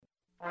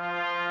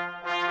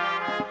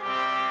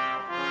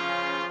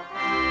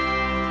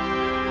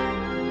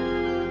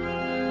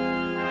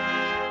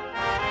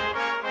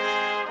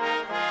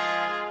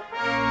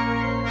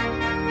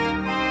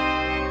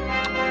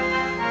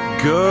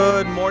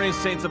Good morning,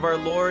 saints of our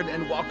Lord,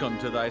 and welcome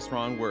to Thy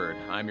Strong Word.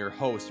 I'm your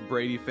host,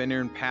 Brady Finner,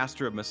 and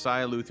pastor of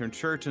Messiah Lutheran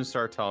Church in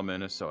Sartell,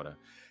 Minnesota.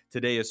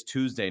 Today is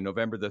Tuesday,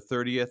 November the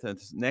 30th, and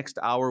next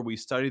hour we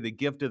study the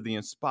gift of the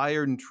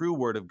inspired and true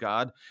Word of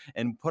God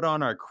and put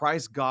on our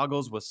Christ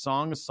goggles with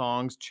Song of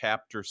Songs,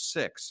 chapter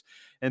 6.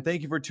 And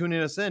thank you for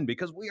tuning us in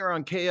because we are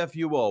on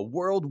KFUO,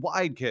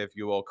 worldwide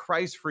KFUO,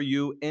 Christ for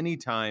you,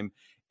 anytime,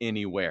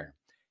 anywhere.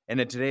 And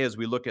today, as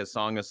we look at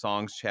Song of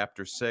Songs,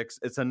 chapter 6,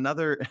 it's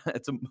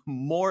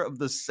more of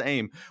the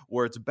same,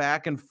 where it's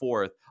back and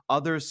forth.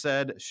 Others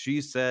said, she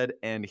said,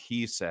 and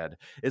he said.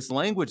 It's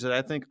language that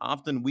I think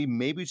often we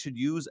maybe should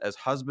use as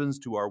husbands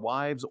to our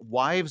wives,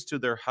 wives to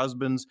their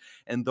husbands,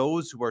 and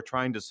those who are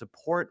trying to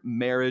support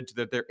marriage,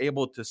 that they're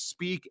able to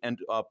speak and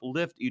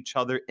uplift each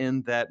other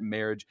in that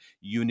marriage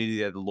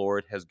unity that the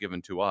Lord has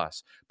given to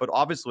us. But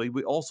obviously,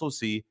 we also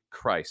see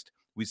Christ.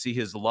 We see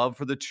his love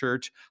for the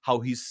church,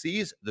 how he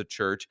sees the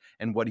church,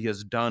 and what he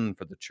has done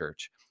for the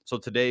church. So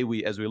today,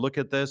 as we look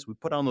at this, we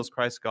put on those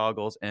Christ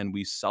goggles and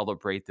we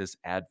celebrate this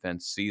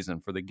Advent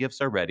season, for the gifts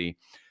are ready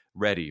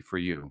for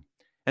you.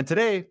 And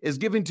today is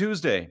Giving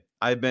Tuesday.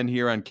 I've been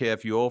here on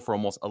KFUO for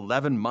almost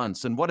 11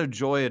 months, and what a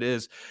joy it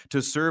is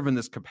to serve in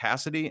this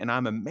capacity. And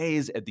I'm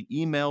amazed at the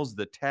emails,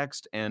 the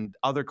text, and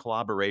other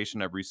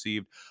collaboration I've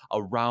received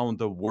around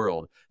the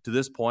world. To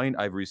this point,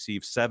 I've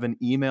received 7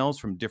 emails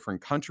from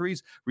different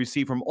countries,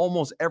 received from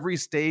almost every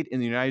state in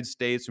the United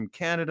States, from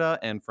Canada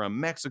and from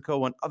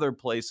Mexico and other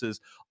places.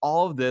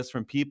 All of this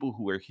from people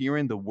who are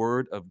hearing the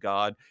word of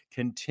God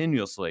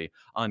continuously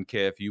on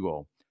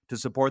KFUO. To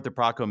support the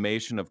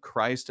proclamation of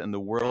Christ and the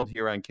world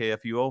here on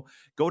KFUO,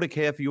 go to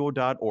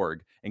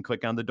kfuo.org and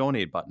click on the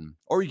donate button.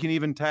 Or you can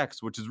even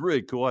text, which is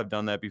really cool. I've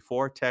done that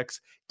before.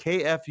 Text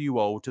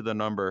KFUO to the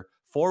number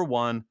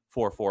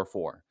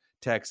 41444.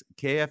 Text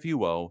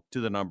KFUO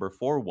to the number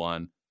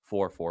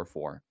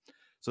 41444,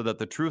 so that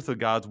the truth of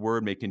God's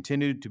word may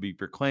continue to be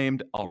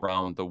proclaimed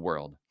around the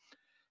world.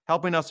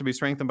 Helping us to be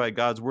strengthened by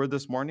God's word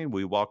this morning,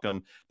 we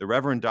welcome the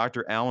Reverend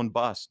Dr. Alan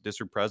Buss,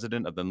 District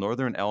President of the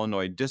Northern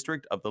Illinois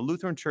District of the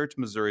Lutheran Church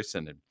Missouri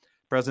Synod.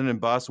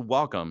 President Buss,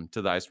 welcome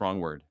to Thy Strong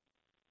Word.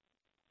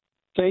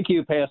 Thank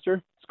you, Pastor.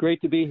 It's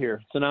great to be here.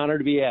 It's an honor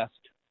to be asked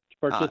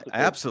to participate.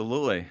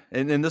 Absolutely.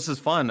 And this is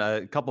fun.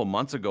 A couple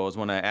months ago is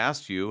when I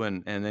asked you,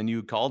 and then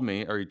you called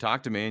me, or you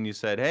talked to me, and you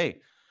said,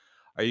 hey,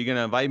 are you going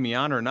to invite me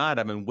on or not?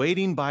 I've been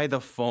waiting by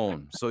the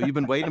phone. So you've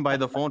been waiting by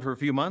the phone for a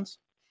few months?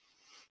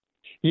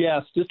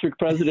 Yes, district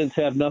presidents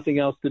have nothing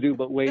else to do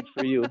but wait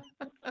for you.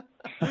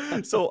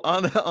 So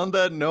on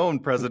that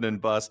note,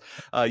 President Buss,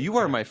 you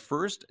are my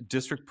first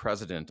district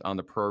president on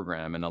the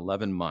program in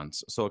 11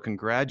 months. So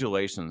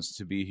congratulations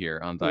to be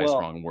here on Thy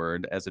Strong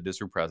Word as a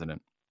district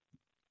president.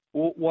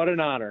 What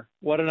an honor.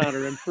 What an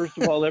honor. And first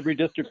of all, every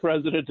district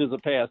president is a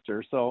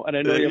pastor. And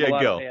I know you have a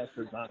lot of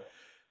pastors on it.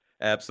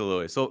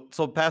 Absolutely. So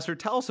Pastor,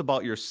 tell us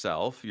about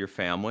yourself, your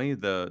family,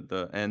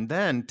 and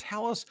then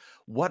tell us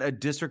what a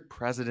district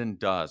president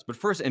does. But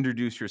first,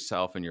 introduce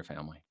yourself and your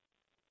family.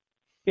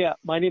 Yeah,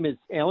 my name is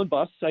Alan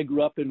Buss. I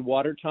grew up in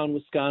Watertown,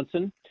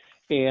 Wisconsin.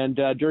 And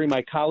during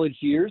my college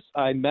years,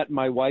 I met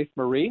my wife,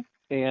 Marie,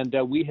 and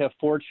we have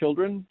 4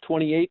 children,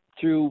 28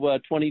 through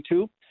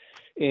 22.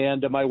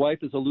 And my wife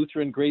is a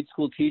Lutheran grade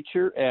school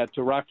teacher at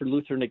Rockford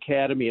Lutheran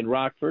Academy in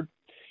Rockford.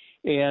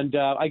 And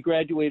I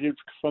graduated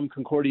from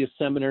Concordia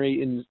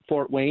Seminary in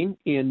Fort Wayne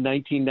in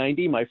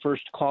 1990. My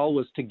first call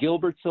was to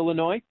Gilbert's,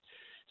 Illinois.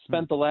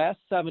 Spent the last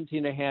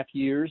 17 and a half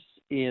years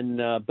in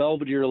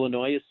Belvedere,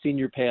 Illinois as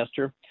senior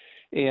pastor.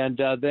 And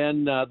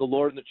then the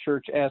Lord and the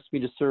church asked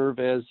me to serve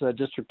as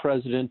district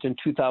president in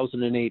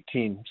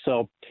 2018.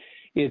 So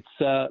it's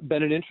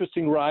been an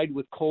interesting ride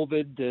with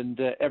COVID and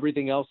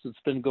everything else that's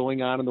been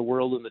going on in the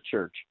world and the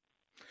church.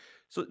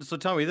 So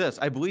tell me this.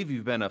 I believe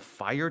you've been a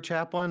fire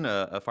chaplain,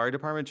 a fire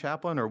department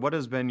chaplain, or what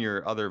has been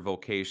your other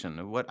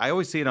vocation? What I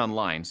always see it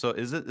online. So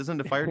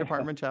isn't a fire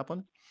department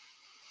chaplain?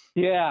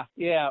 Yeah.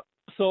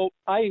 So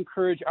I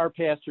encourage our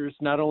pastors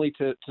not only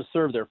to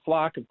serve their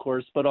flock, of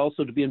course, but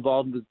also to be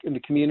involved in the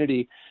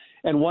community.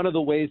 And one of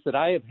the ways that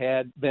I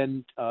have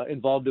been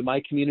involved in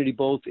my community,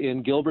 both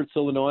in Gilbert's,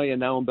 Illinois, and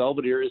now in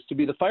Belvedere, is to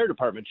be the fire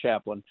department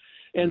chaplain.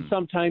 And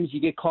sometimes you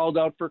get called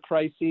out for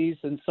crises,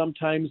 and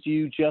sometimes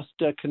you just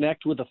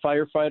connect with the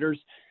firefighters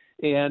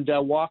and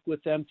walk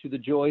with them through the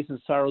joys and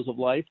sorrows of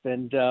life.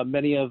 And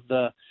many of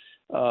the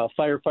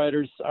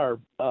firefighters are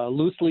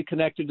loosely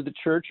connected to the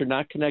church or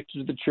not connected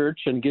to the church,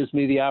 and gives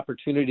me the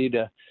opportunity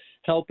to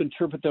help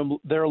interpret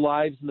their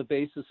lives on the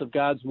basis of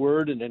God's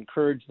word and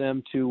encourage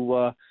them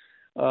to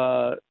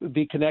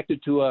be connected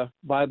to a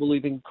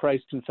Bible-believing,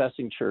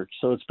 Christ-confessing church.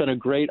 So it's been a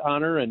great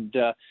honor, and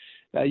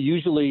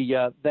usually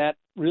that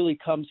really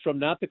comes from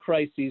not the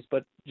crises,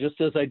 but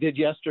just as I did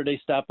yesterday,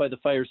 stop by the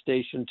fire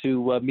station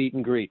to meet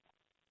and greet.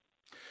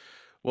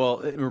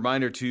 Well, a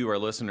reminder to our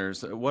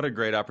listeners, what a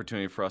great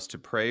opportunity for us to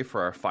pray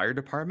for our fire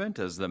department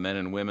as the men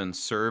and women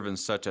serve in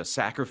such a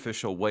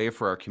sacrificial way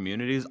for our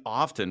communities,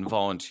 often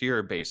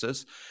volunteer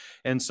basis.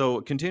 And so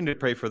continue to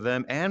pray for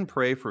them and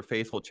pray for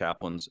faithful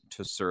chaplains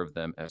to serve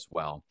them as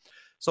well.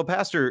 So,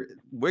 Pastor,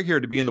 we're here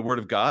to be in the Word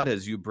of God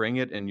as you bring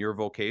it in your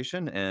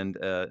vocation and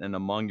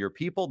among your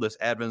people this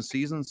Advent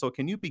season. So,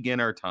 can you begin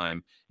our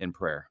time in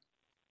prayer?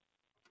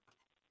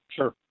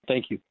 Sure.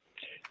 Thank you.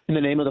 In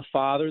the name of the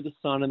Father, the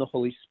Son, and the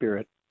Holy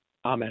Spirit.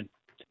 Amen.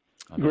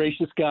 Amen.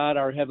 Gracious God,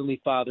 our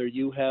Heavenly Father,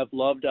 you have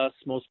loved us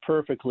most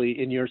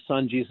perfectly in your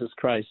Son, Jesus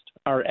Christ,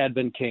 our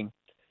Advent King.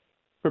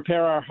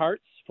 Prepare our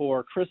hearts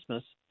for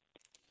Christmas.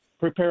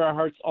 Prepare our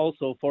hearts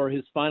also for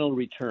his final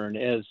return,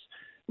 as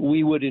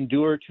we would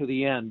endure to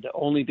the end,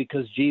 only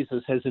because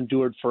Jesus has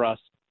endured for us.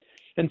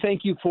 And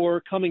thank you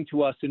for coming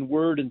to us in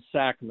word and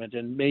sacrament,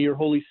 and may your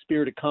Holy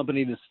Spirit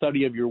accompany the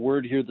study of your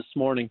word here this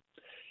morning.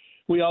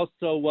 We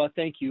also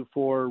thank you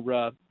for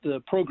the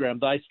program,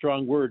 Thy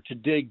Strong Word, to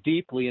dig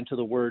deeply into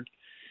the word.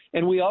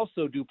 And we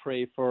also do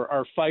pray for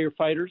our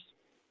firefighters.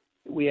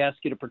 We ask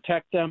you to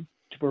protect them,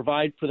 to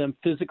provide for them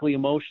physically,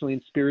 emotionally,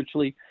 and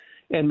spiritually.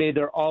 And may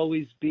there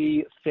always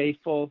be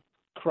faithful,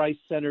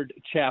 Christ-centered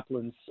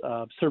chaplains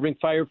serving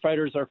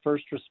firefighters, our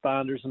first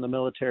responders in the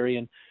military,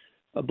 and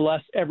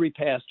bless every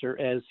pastor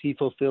as he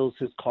fulfills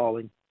his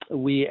calling.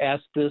 We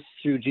ask this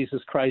through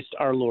Jesus Christ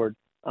our Lord.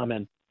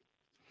 Amen.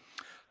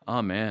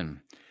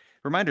 Amen.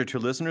 Reminder to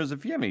listeners,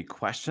 if you have any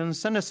questions,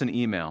 send us an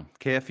email,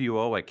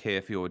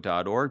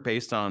 kfuo@kfuo.org,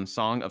 based on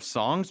Song of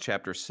Songs,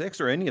 Chapter 6,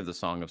 or any of the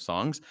Song of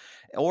Songs,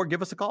 or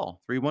give us a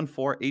call,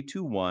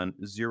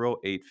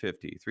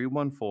 314-821-0850,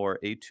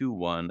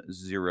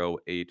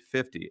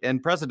 314-821-0850.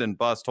 And President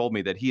Buss told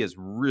me that he is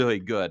really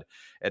good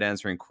at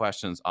answering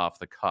questions off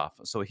the cuff.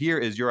 So here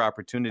is your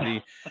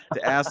opportunity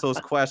to ask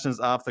those questions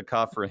off the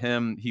cuff for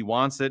him. He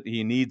wants it,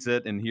 he needs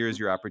it, and here's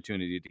your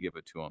opportunity to give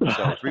it to him.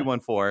 So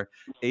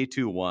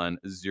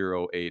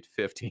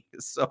 314-821-0850.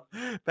 So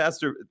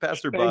Pastor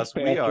Buss,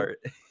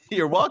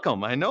 you're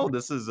welcome. I know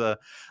this is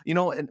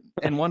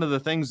and one of the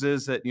things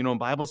is that, in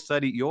Bible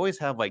study, you always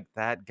have like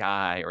that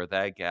guy or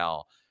that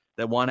gal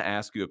that want to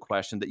ask you a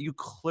question that you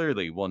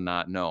clearly will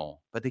not know,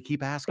 but they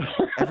keep asking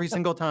every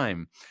single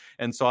time.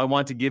 And so I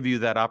want to give you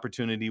that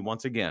opportunity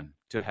once again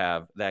to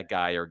have that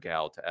guy or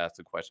gal to ask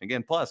the question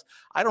again. Plus,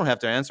 I don't have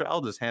to answer.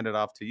 I'll just hand it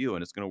off to you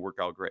and it's going to work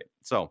out great.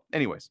 So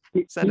anyways,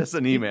 send us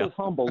an email. It's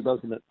humble,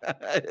 doesn't it?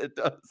 It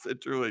does.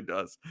 It truly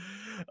does.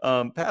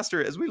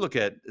 Pastor, as we look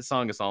at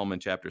Song of Solomon,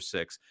 chapter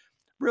 6,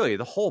 really,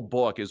 the whole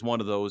book is one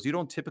of those you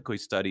don't typically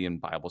study in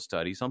Bible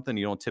study, something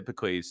you don't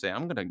typically say,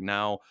 I'm going to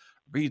now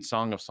read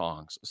Song of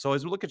Songs. So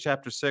as we look at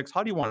chapter 6,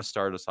 how do you want to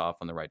start us off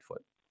on the right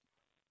foot?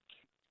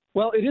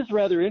 Well, it is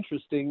rather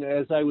interesting.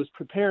 As I was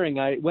preparing,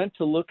 I went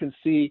to look and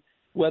see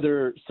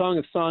whether Song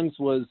of Songs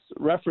was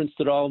referenced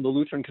at all in the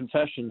Lutheran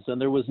Confessions, and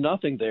there was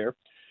nothing there.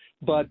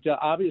 But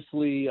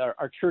obviously,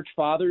 our church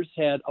fathers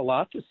had a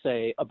lot to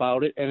say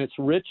about it and its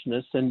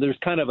richness, and there's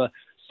kind of a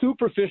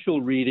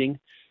superficial reading.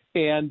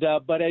 And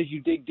but as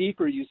you dig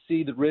deeper, you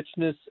see the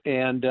richness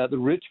and the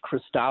rich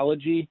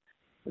Christology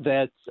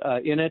that's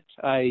in it.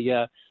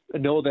 I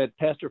know that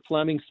Pastor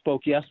Fleming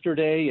spoke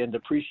yesterday and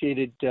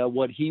appreciated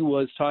what he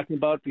was talking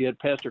about. We had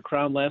Pastor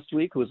Crown last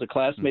week, who was a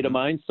classmate of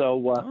mine,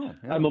 so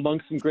I'm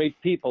among some great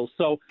people.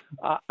 So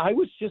I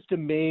was just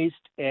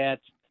amazed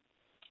at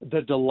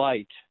the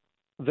delight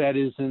that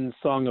is in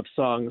Song of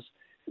Songs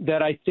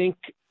that I think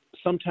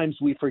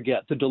sometimes we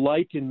forget. The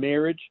delight in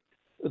marriage,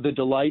 the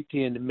delight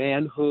in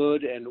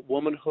manhood and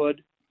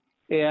womanhood,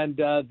 and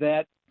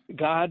that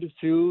God,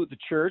 through the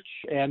church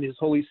and his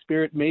Holy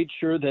Spirit, made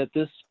sure that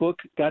this book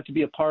got to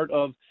be a part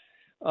of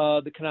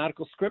the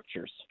canonical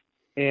scriptures.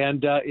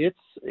 And it's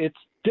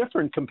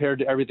different compared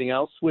to everything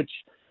else, which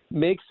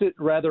makes it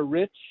rather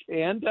rich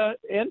and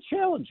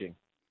challenging.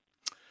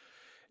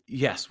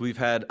 Yes, we've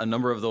had a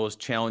number of those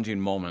challenging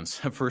moments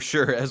for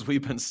sure as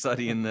we've been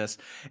studying this.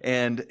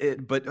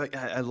 But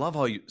I love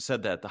how you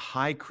said that, the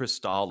high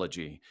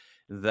Christology,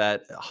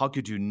 that how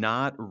could you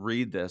not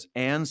read this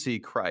and see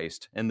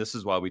Christ? And this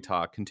is why we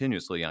talk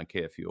continuously on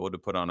KFUO to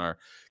put on our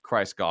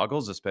Christ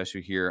goggles,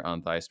 especially here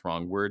on Thy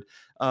Strong Word.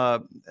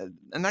 And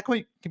that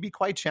can be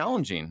quite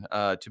challenging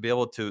to be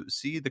able to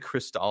see the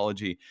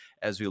Christology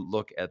as we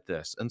look at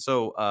this. And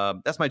so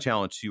that's my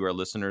challenge to you, our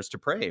listeners, to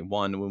pray.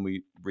 One, when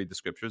we read the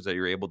scriptures, that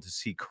you're able to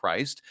see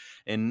Christ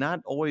and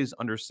not always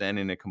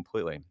understanding it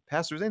completely.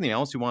 Pastor, is there anything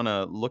else you want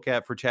to look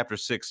at for chapter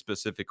 6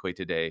 specifically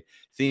today?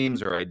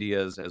 Themes or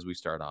ideas as we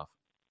start off?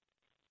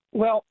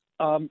 Well,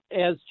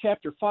 as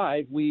chapter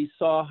 5, we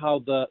saw how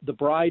the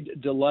bride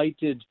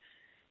delighted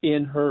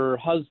in her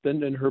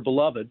husband and her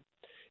beloved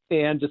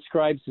and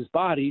describes his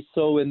body.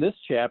 So in this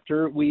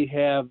chapter, we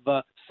have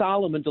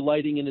Solomon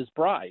delighting in his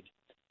bride.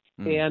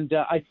 And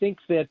I think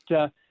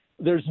that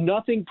there's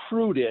nothing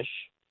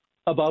prudish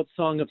about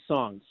Song of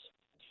Songs.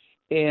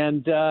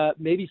 And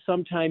maybe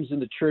sometimes in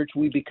the church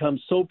we become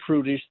so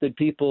prudish that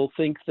people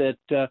think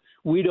that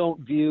we don't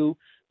view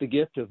the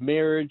gift of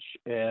marriage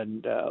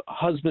and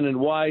husband and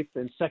wife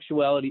and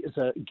sexuality as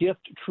a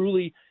gift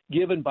truly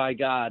given by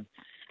God.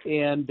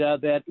 And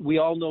that we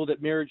all know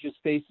that marriages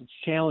face its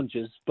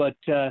challenges, but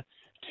to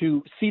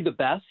see the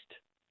best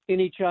in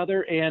each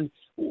other. And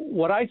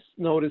what I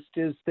noticed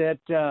is that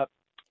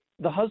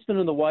the husband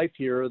and the wife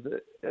here,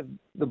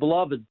 the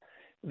beloved,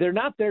 they're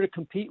not there to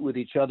compete with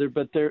each other,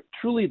 but they're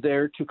truly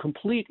there to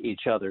complete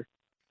each other,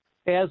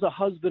 as a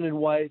husband and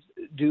wife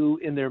do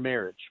in their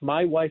marriage.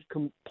 My wife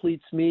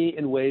completes me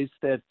in ways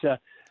that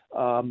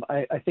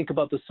I think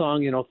about the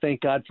song,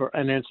 thank God for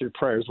unanswered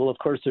prayers. Well, of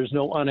course, there's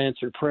no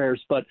unanswered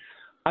prayers, but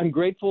I'm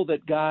grateful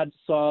that God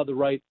saw the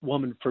right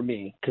woman for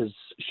me, because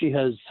she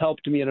has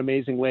helped me in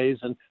amazing ways,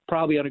 and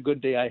probably on a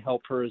good day I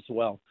help her as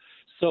well.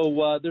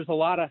 So there's a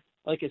lot of,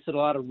 like I said, a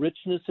lot of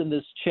richness in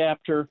this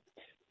chapter,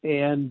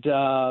 and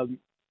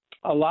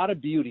a lot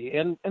of beauty,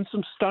 and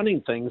some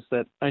stunning things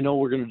that I know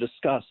we're going to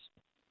discuss.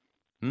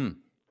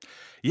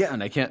 Yeah,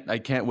 and I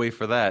can't wait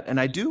for that. And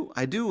I do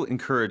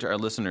encourage our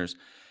listeners,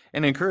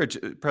 and encourage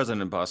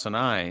President Buss and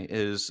I,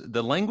 is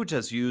the language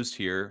that's used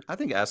here. I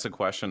think ask the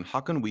question: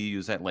 how can we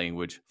use that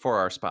language for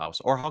our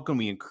spouse, or how can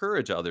we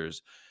encourage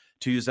others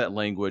to use that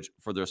language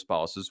for their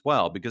spouse as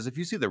well? Because if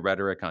you see the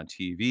rhetoric on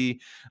TV,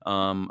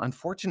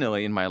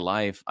 unfortunately, in my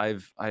life,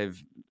 I've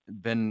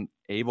been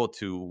able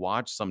to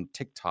watch some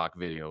TikTok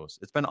videos.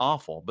 It's been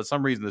awful, but for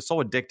some reason, they're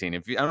so addicting.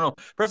 I don't know,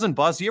 President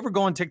Buss, you ever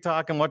go on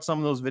TikTok and watch some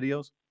of those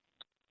videos?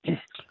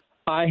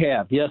 I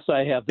have. Yes,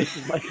 I have. This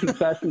is my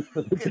confession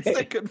for the day. It's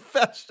a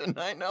confession,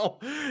 I know.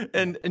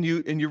 And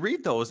you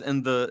read those,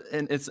 and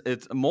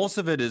it's most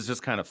of it is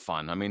just kind of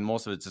fun. I mean,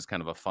 most of it's just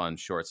kind of a fun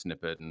short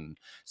snippet, and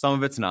some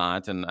of it's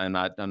not, and I'm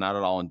not at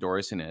all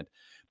endorsing it.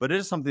 But it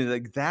is something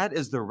like that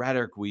is the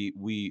rhetoric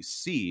we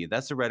see.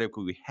 That's the rhetoric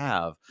we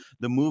have.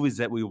 The movies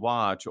that we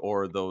watch,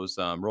 or those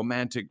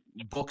romantic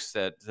books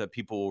that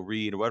people will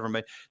read, or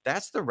whatever.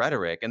 That's the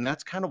rhetoric, and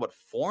that's kind of what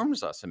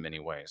forms us in many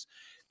ways.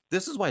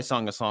 This is why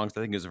Song of Songs,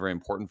 I think, is very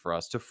important for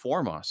us, to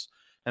form us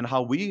and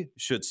how we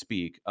should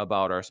speak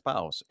about our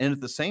spouse. And at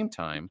the same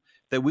time,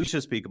 that we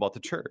should speak about the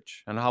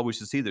church and how we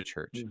should see the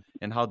church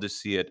and how to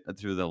see it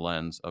through the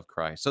lens of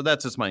Christ. So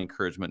that's just my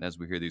encouragement as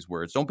we hear these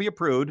words. Don't be a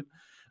prude.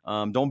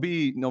 Don't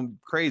be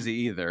crazy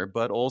either.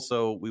 But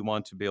also, we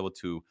want to be able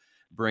to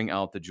bring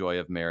out the joy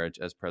of marriage,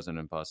 as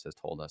President Buss has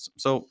told us.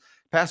 So,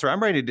 Pastor,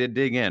 I'm ready to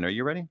dig in. Are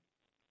you ready?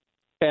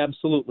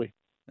 Absolutely.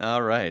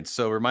 All right.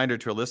 So, reminder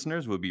to our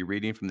listeners, we'll be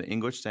reading from the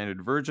English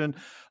Standard Version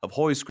of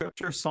Holy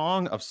Scripture,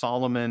 Song of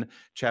Solomon,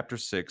 chapter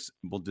 6.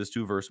 We'll just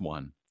do verse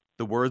 1.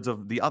 The words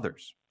of the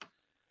others.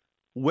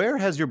 Where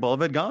has your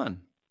beloved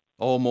gone,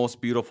 O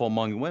most beautiful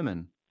among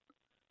women?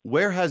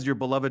 Where has your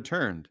beloved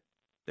turned,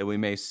 that we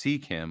may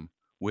seek him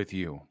with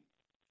you?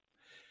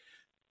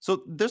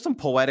 So there's some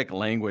poetic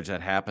language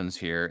that happens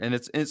here, and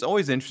it's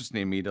always interesting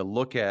to me to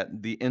look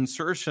at the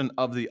insertion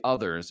of the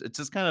others. It's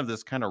just kind of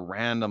this kind of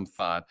random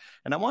thought,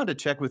 and I wanted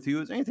to check with you: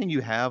 is there anything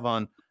you have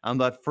on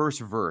that first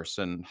verse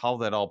and how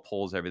that all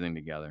pulls everything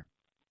together?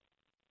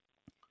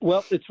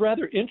 Well, it's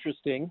rather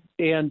interesting,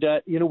 and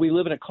we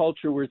live in a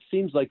culture where it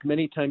seems like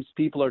many times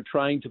people are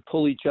trying to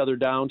pull each other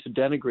down, to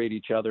denigrate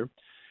each other,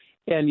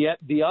 and yet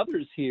the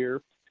others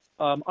here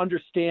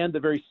understand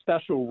the very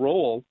special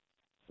role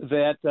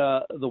that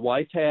the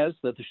wife has,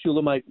 that the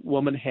Shulamite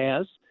woman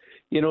has.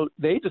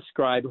 They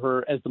describe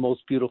her as the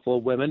most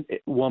beautiful woman,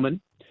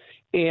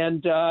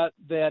 and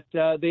that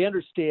they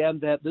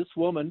understand that this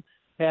woman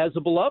has a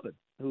beloved,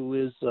 who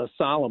is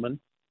Solomon,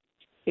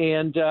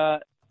 and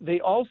they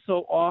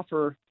also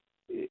offer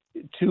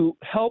to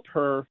help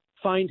her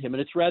find him. And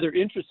it's rather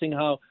interesting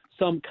how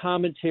some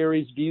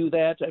commentaries view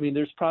that. I mean,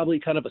 there's probably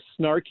kind of a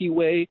snarky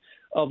way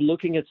of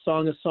looking at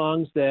Song of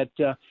Songs that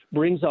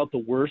brings out the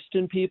worst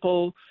in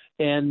people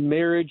and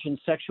marriage and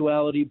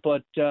sexuality,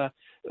 but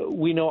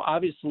we know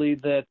obviously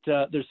that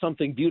there's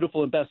something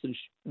beautiful and best, and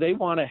they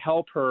want to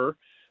help her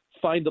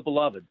find the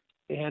beloved.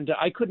 And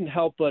I couldn't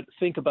help but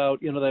think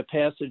about, that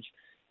passage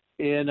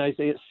in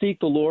Isaiah: seek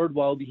the Lord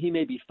while he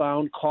may be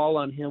found, call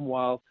on him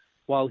while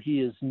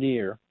he is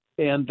near.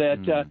 And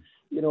that,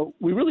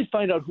 we really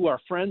find out who our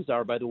friends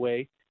are, by the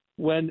way,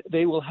 when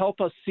they will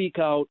help us seek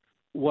out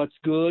what's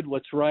good,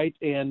 what's right,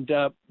 and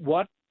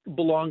what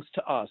belongs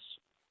to us.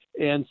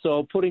 And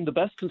so putting the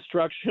best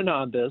construction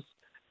on this,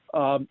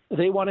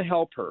 they want to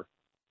help her.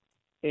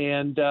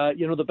 And,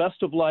 the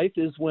best of life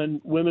is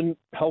when women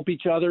help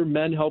each other,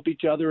 men help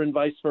each other, and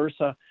vice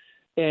versa,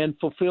 and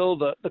fulfill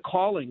the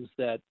callings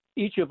that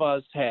each of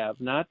us have,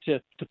 not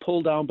to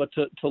pull down, but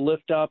to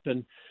lift up.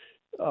 And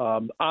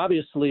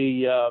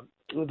obviously,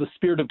 the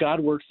Spirit of God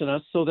works in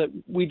us so that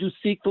we do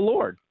seek the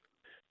Lord.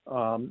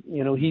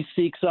 He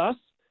seeks us,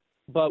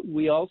 but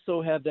we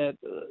also have that,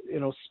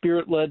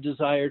 Spirit-led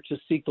desire to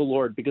seek the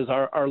Lord, because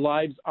our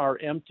lives are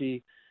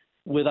empty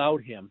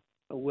without him,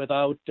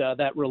 without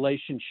that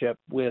relationship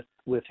with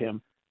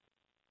him.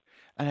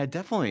 And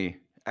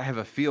I have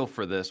a feel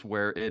for this,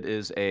 where it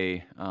is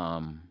the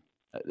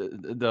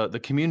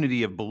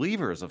community of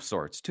believers of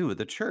sorts too,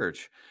 the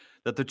church,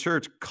 that the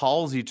church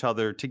calls each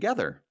other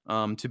together,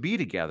 to be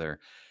together.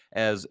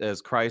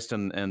 as Christ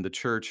and the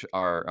church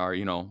are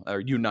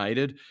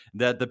united,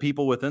 that the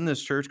people within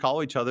this church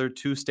call each other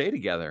to stay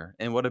together.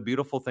 And what a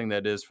beautiful thing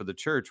that is for the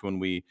church when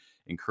we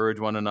encourage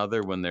one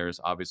another, when there's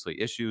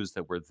obviously issues,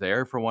 that we're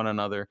there for one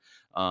another,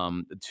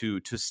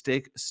 to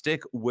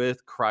stick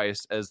with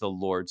Christ as the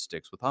Lord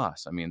sticks with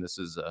us. I mean, this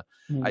is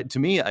to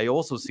me, I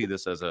also see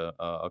this as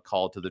a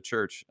call to the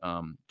church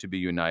to be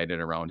united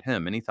around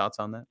Him. Any thoughts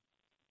on that?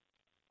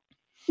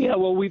 Yeah,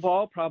 well, we've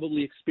all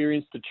probably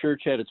experienced the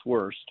church at its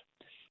worst,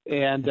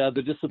 and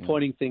the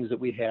disappointing things that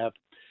we have.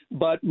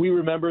 But we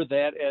remember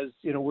that, as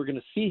we're going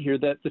to see here,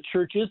 that the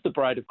church is the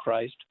bride of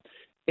Christ,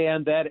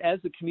 and that as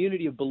a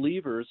community of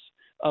believers,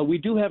 we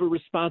do have a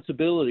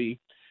responsibility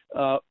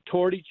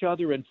toward each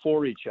other and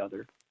for each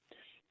other.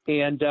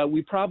 And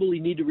we probably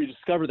need to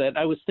rediscover that.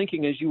 I was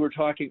thinking as you were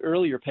talking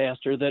earlier,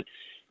 Pastor, that,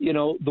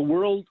 the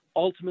world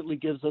ultimately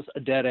gives us a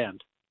dead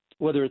end,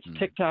 whether it's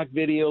TikTok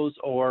videos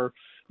or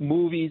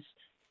movies,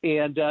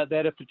 and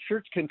that if the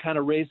church can kind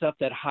of raise up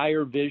that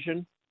higher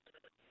vision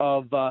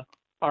of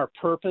our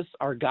purpose,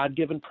 our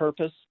God-given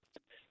purpose,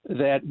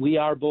 that we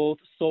are both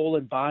soul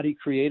and body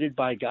created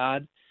by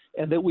God,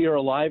 and that we are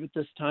alive at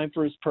this time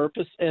for His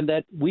purpose, and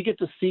that we get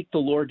to seek the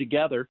Lord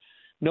together,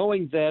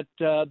 knowing that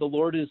the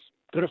Lord is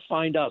going to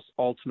find us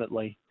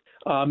ultimately.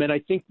 And I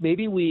think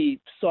maybe we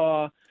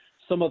saw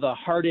some of the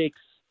heartaches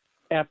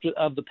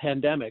of the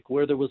pandemic,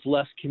 where there was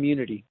less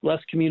community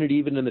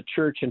even in the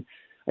church. And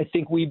I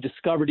think we've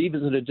discovered,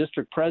 even as a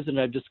district president,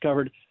 I've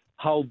discovered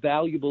how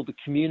valuable the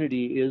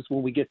community is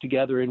when we get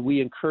together and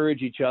we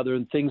encourage each other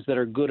in things that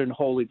are good and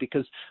holy,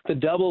 because the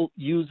devil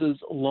uses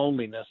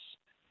loneliness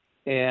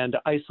and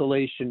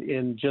isolation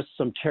in just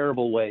some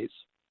terrible ways.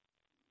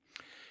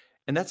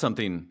 And that's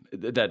something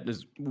that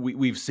is,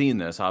 we've seen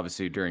this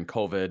obviously during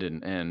COVID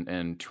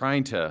and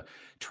trying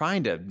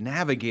to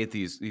navigate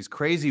these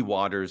crazy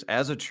waters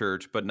as a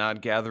church, but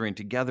not gathering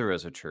together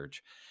as a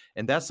church.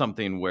 And that's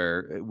something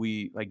where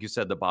we, like you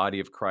said, the body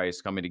of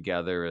Christ coming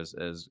together as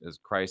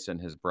Christ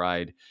and His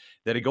bride,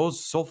 that it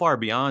goes so far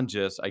beyond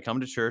just, I come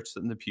to church,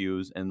 sit in the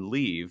pews, and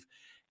leave.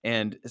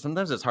 And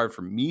sometimes it's hard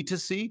for me to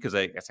see, because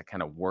I guess I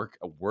kind of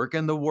work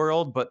in the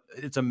world. But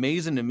it's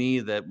amazing to me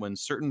that when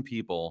certain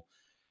people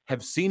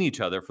have seen each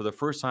other for the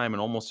first time in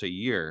almost a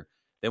year,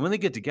 then when they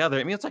get together,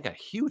 I mean, it's like a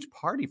huge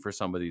party for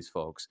some of these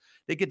folks.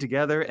 They get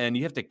together and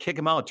you have to kick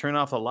them out, turn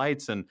off the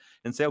lights, and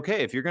say,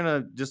 okay, if you're going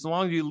to, just as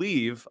long as you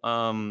leave,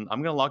 I'm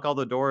going to lock all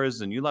the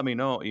doors and you let me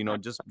know,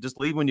 just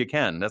leave when you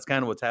can. That's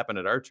kind of what's happened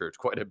at our church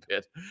quite a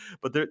bit.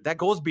 But that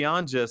goes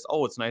beyond just,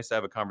 oh, it's nice to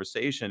have a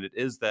conversation. It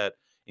is that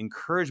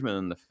encouragement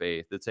in the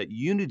faith. It's that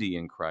unity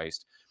in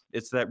Christ.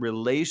 It's that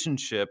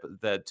relationship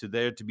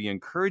to be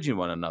encouraging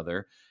one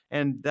another.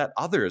 And that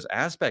others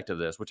aspect of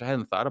this, which I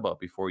hadn't thought about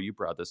before you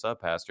brought this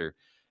up, Pastor,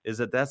 is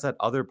that's that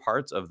other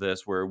parts of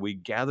this where we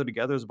gather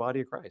together as a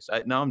body of Christ.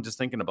 Now I'm just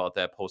thinking about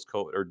that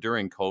post-COVID or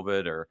during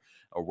COVID or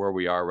where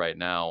we are right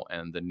now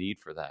and the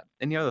need for that.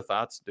 Any other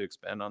thoughts to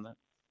expand on that?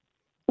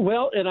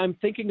 Well, and I'm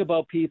thinking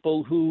about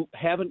people who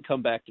haven't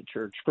come back to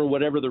church for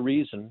whatever the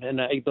reason. And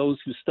those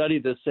who study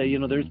this say,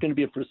 there's going to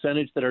be a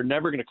percentage that are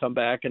never going to come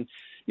back. And,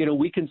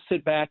 we can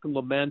sit back and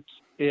lament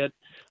it.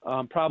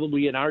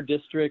 Probably in our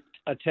district,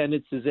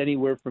 attendance is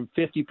anywhere from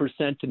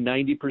 50% to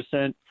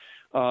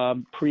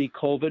 90%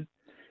 pre-COVID.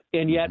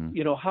 And yet,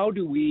 how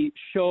do we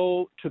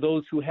show to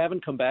those who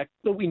haven't come back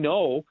that we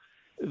know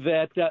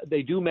that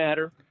they do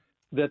matter,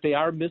 that they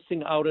are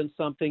missing out on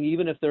something,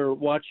 even if they're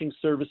watching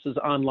services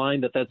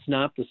online, that's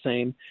not the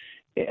same,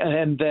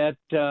 and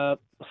that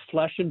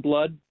flesh and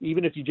blood,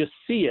 even if you just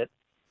see it,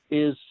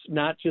 is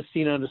not just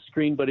seen on a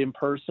screen, but in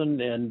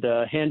person, and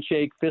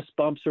handshake, fist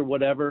bumps, or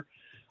whatever.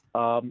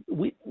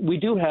 We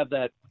do have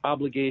that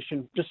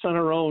obligation just on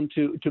our own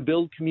to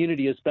build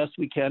community as best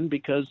we can,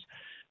 because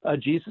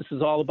Jesus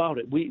is all about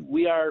it.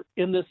 We are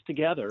in this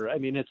together. I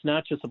mean, it's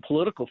not just a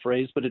political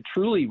phrase, but it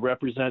truly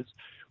represents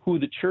who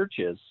the church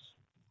is.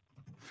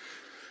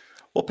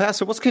 Well,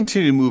 Pastor, let's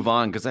continue to move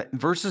on, because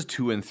verses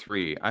 2 and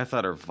 3 I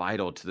thought are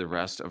vital to the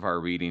rest of our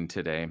reading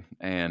today,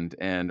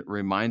 and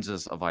reminds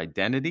us of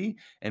identity.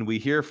 And we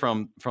hear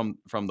from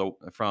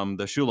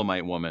the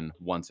Shulamite woman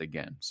once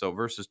again. So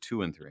verses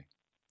 2 and 3.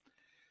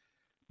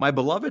 My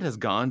beloved has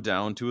gone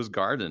down to his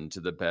garden,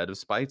 to the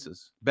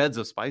beds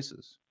of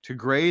spices, to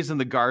graze in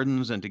the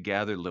gardens and to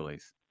gather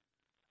lilies.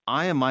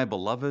 I am my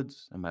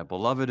beloved's, and my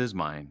beloved is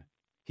mine.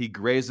 He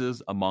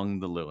grazes among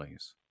the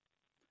lilies.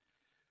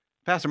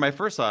 Pastor, my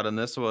first thought on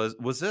this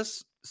was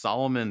this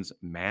Solomon's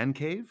man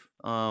cave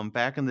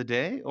back in the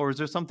day, or is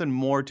there something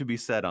more to be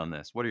said on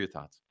this? What are your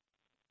thoughts?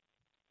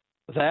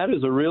 That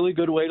is a really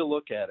good way to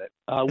look at it.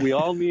 We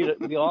all need it.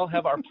 We all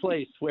have our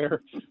place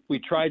where we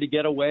try to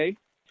get away.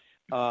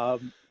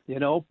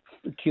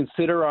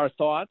 Consider our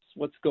thoughts,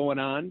 what's going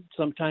on.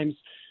 Sometimes,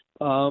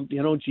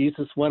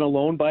 Jesus went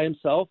alone by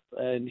himself,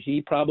 and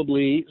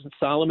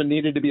Solomon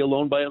needed to be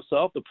alone by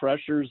himself, the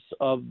pressures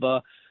of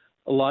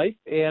life,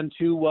 and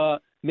to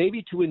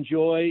maybe to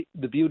enjoy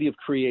the beauty of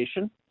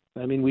creation.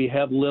 I mean, we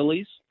have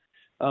lilies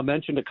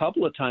mentioned a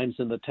couple of times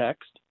in the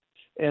text,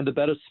 and the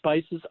bed of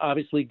spices,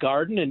 obviously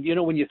garden. And,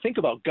 when you think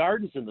about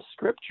gardens in the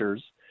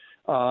scriptures,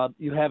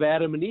 you have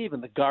Adam and Eve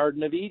in the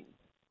Garden of Eden.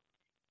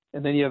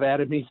 And then you have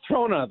Adam and Eve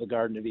thrown out of the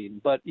Garden of Eden.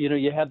 But,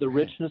 you have the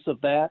richness of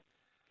that.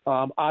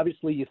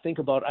 Obviously, you think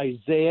about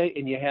Isaiah,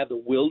 and you have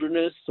the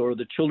wilderness, or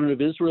the children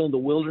of Israel in the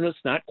wilderness,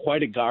 not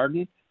quite a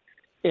garden.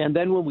 And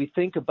then when we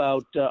think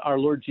about our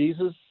Lord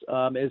Jesus,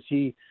 as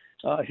he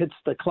hits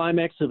the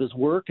climax of his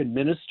work and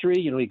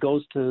ministry, he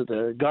goes to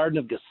the Garden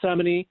of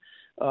Gethsemane.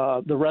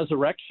 The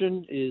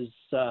resurrection is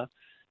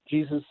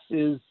Jesus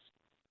is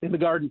in the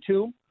garden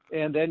tomb,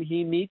 and then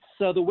he meets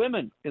the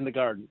women in the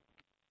garden.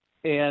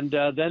 And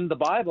then the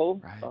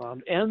Bible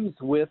ends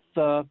with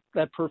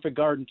that perfect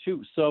garden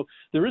too. So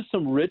there is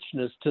some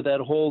richness to that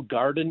whole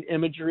garden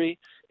imagery.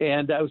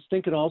 And I was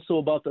thinking also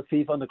about the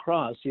thief on the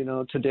cross.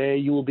 Today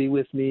you will be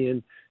with me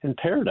in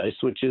paradise,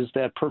 which is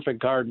that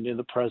perfect garden in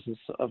the presence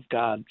of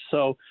God.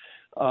 So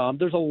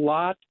there's a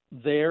lot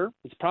there.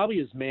 It's probably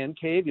his man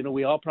cave.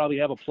 We all probably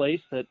have a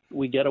place that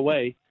we get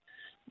away.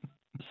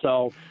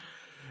 So.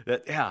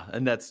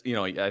 And that's,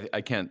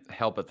 I can't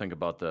help but think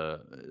about a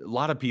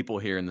lot of people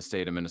here in the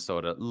state of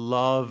Minnesota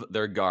love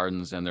their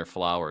gardens and their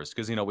flowers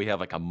because, we have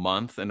like a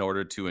month in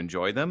order to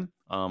enjoy them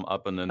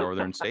up in the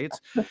northern states.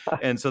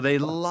 And so they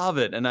love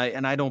it. And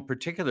I don't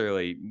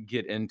particularly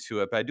get into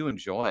it, but I do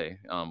enjoy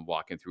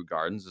walking through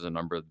gardens. There's a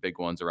number of big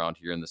ones around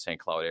here in the St.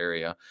 Cloud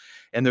area.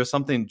 And there's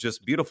something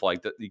just beautiful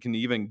like that. You can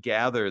even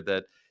gather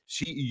that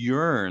she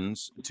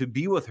yearns to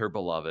be with her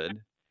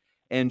beloved.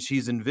 And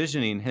she's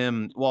envisioning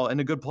him,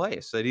 in a good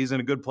place, that he's in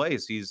a good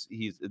place. He's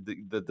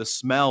the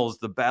smells,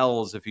 the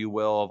bells, if you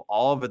will, of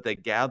all of it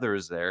that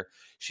gathers there.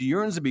 She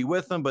yearns to be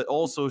with him, but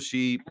also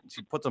she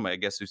puts him, I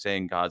guess you say,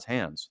 in God's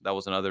hands. That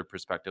was another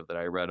perspective that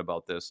I read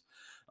about this.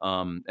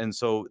 And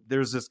so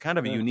there's this kind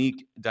of a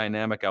unique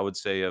dynamic, I would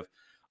say, of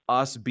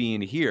us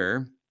being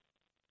here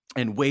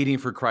and waiting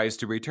for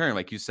Christ to return.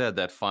 Like you said,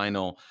 that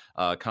final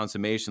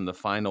consummation, the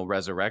final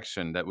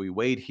resurrection, that we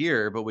wait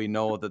here, but we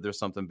know that there's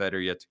something better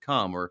yet to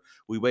come. Or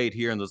we wait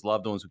here and those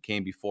loved ones who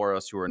came before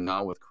us who are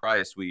now with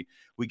Christ, we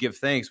give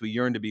thanks, we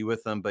yearn to be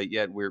with them, but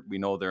yet we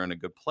know they're in a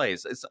good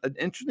place. It's an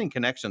interesting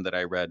connection that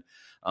I read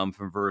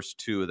from verse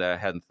 2 that I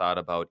hadn't thought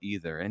about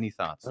either. Any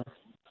thoughts?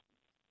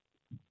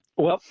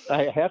 Well,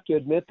 I have to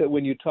admit that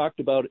when you talked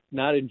about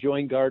not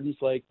enjoying gardens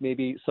like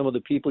maybe some of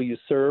the people you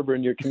serve or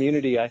in your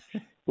community, a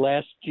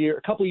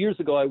couple of years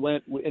ago, I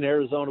went in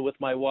Arizona with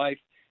my wife,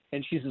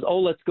 and she says,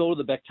 let's go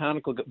to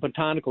the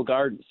botanical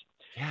gardens.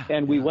 Yeah,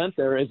 and we went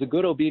there as a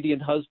good,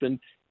 obedient husband,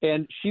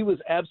 and she was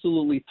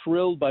absolutely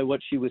thrilled by what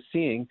she was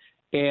seeing.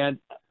 And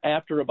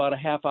after about a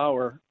half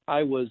hour,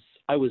 I was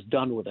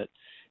done with it.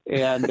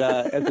 And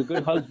as a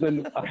good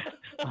husband,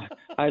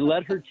 I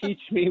let her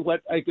teach me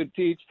what I could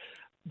teach.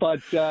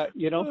 But,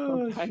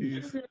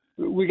 sometimes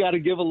we got to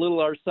give a little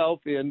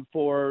ourselves in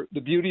for the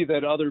beauty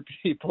that other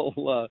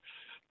people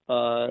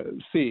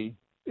see.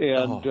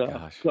 And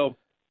so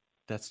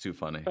that's too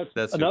funny.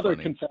 That's another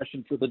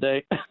confession for the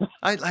day.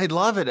 I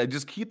love it. I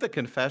just keep the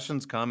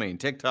confessions coming.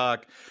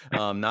 TikTok,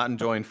 not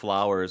enjoying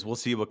flowers. We'll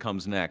see what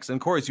comes next. And,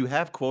 Corey, you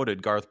have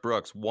quoted Garth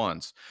Brooks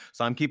once,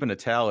 so I'm keeping a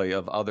tally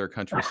of other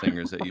country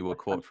singers that you will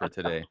quote for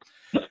today.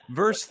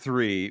 Verse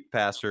 3,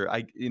 Pastor,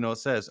 it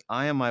says,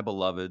 I am my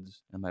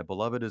beloved's, and my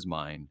beloved is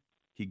mine.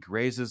 He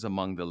grazes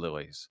among the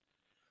lilies.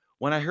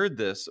 When I read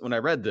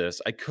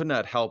this, I could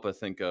not help but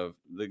think of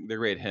the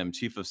great hymn,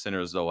 Chief of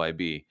Sinners Though I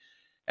Be.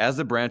 As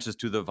the branches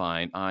to the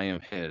vine, I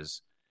am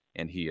his,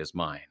 and he is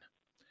mine.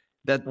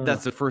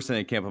 That's the first thing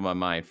that came up in my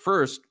mind.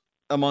 First,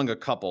 among a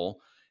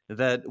couple,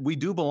 that we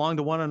do belong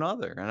to one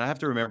another. And I have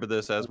to remember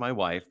this as my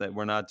wife, that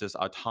we're not just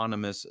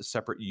autonomous,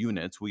 separate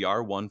units. We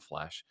are one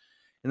flesh.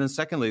 And then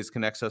secondly, it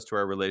connects us to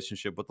our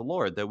relationship with the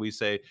Lord, that we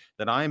say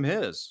that I am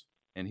his,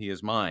 and he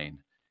is mine.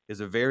 Is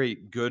a very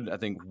good, I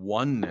think,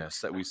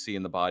 oneness that we see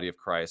in the body of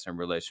Christ and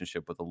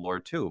relationship with the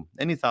Lord too.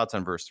 Any thoughts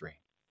on verse 3?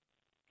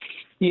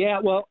 Yeah,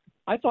 well,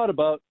 I thought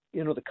about,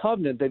 the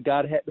covenant that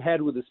God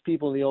had with his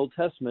people in the Old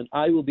Testament.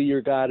 I will be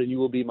your God and you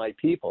will be my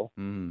people,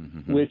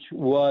 which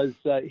was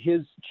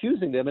his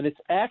choosing them. And it's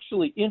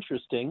actually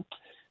interesting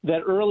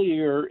that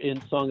earlier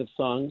in Song of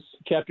Songs,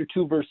 chapter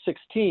 2, verse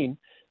 16,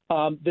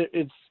 that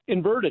it's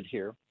inverted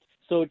here.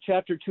 So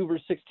chapter 2,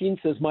 verse 16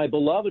 says, my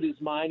beloved is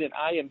mine and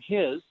I am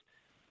his.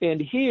 And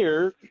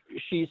here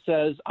she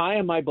says, I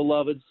am my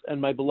beloved's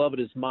and my beloved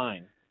is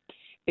mine.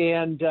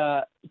 And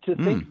to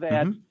think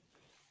that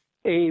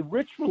a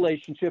rich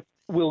relationship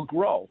will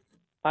grow.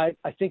 I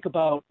think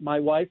about my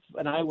wife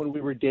and I when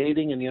we were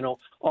dating and,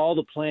 all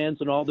the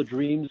plans and all the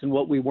dreams and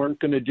what we weren't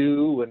going to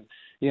do and,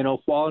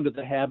 fall into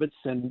the habits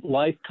and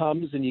life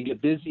comes and you get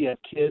busy, have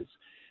kids.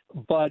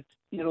 But,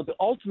 the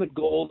ultimate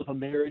goal of a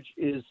marriage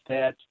is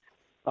that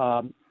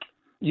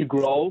you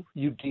grow,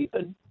 you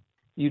deepen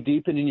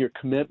in your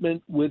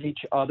commitment with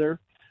each other.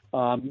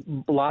 A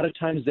lot of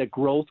times that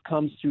growth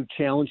comes through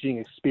challenging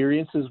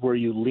experiences where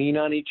you lean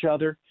on each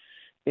other.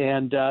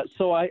 And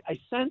so I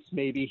sense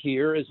maybe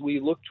here as we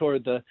look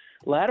toward the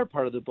latter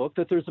part of the book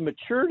that there's a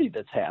maturity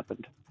that's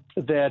happened,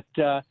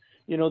 that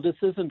this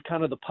isn't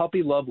kind of the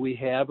puppy love we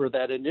have or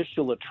that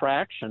initial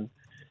attraction,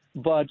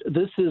 but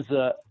this is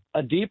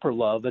a deeper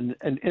love and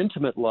an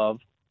intimate love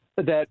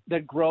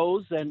that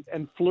grows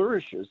and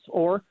flourishes.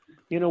 Or,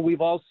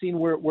 we've all seen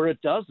where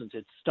it doesn't.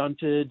 It's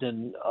stunted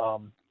and,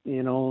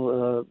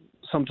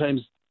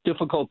 sometimes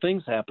difficult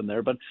things happen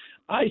there. But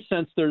I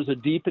sense there's a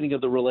deepening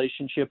of the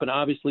relationship, and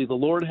obviously the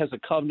Lord has a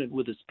covenant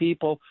with his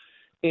people,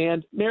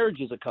 and marriage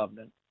is a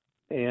covenant,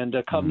 and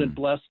a covenant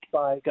blessed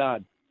by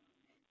God.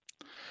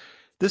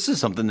 This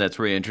is something that's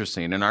really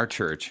interesting. In our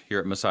church here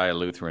at Messiah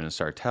Lutheran in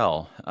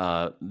Sartell,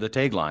 the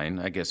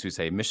tagline, I guess we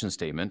say mission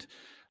statement,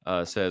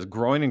 says,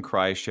 growing in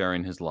Christ,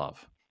 sharing his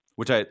love,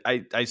 which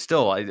I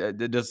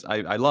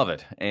love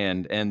it.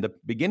 And the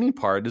beginning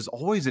part is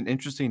always an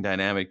interesting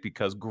dynamic,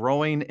 because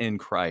growing in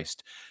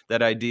Christ,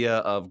 that idea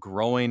of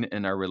growing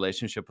in our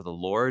relationship with the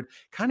Lord,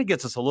 kind of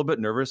gets us a little bit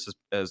nervous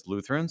as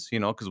Lutherans,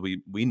 because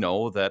we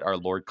know that our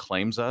Lord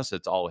claims us.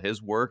 It's all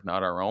his work,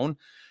 not our own.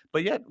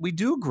 But yet we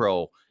do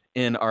grow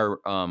in our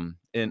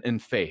in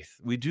faith.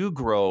 We do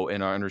grow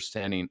in our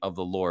understanding of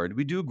the Lord.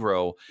 We do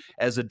grow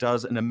as it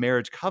does in a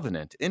marriage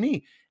covenant.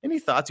 Any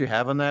thoughts you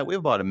have on that? We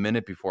have about a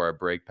minute before our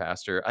break,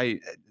 Pastor.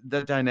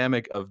 The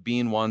dynamic of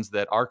being ones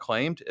that are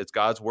claimed, it's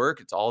God's work,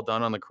 it's all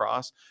done on the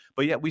cross,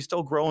 but yet we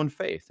still grow in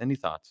faith. Any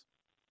thoughts?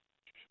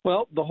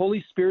 Well, the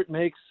Holy Spirit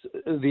makes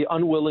the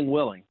unwilling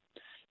willing.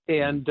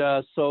 And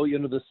so,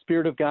 the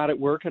Spirit of God at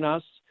work in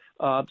us,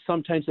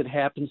 sometimes it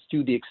happens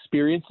through the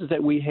experiences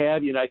that we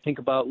have. I think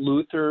about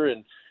Luther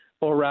and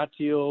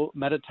oratio,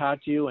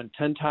 meditatio, and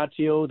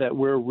tentatio, that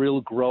where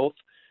real growth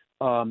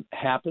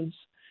happens.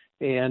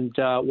 And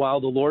while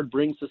the Lord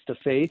brings us to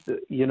faith,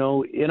 in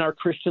our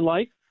Christian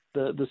life,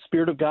 the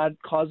Spirit of God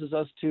causes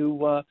us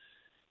to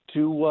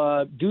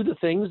do the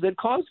things that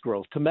cause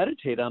growth, to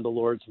meditate on the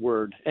Lord's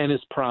word and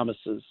his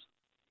promises.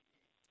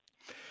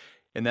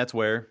 And that's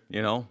where,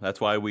 that's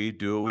why we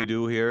do what we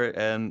do here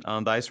and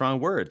on Thy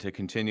Strong Word, to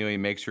continually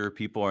make sure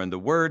people are in the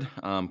Word,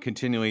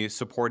 continually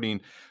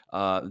supporting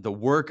the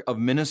work of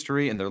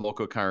ministry in their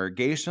local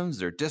congregations,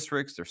 their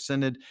districts, their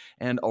synod,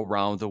 and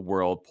around the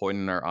world,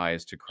 pointing our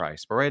eyes to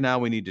Christ. But right now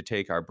we need to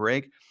take our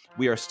break.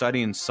 We are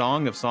studying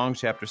Song of Songs,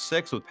 chapter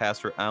 6 with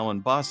Pastor Alan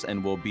Buss,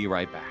 and we'll be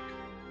right back.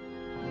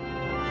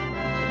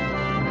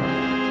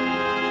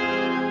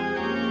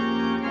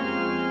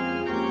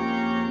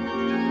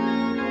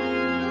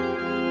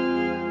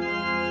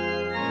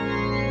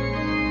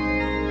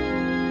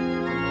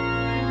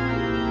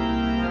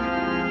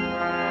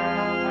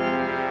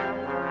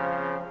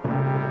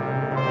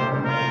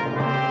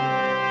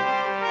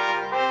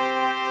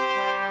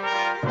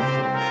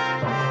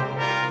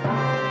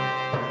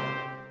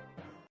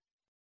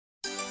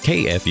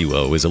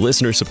 KFUO is a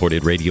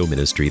listener-supported radio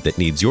ministry that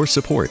needs your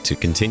support to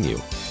continue.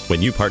 When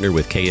you partner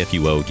with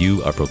KFUO,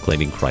 you are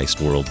proclaiming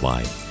Christ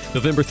worldwide.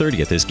 November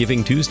 30th is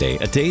Giving Tuesday,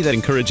 a day that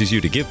encourages you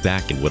to give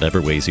back in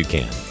whatever ways you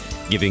can.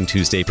 Giving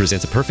Tuesday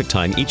presents a perfect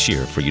time each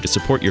year for you to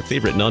support your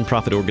favorite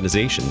nonprofit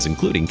organizations,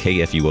 including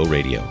KFUO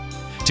Radio.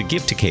 To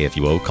give to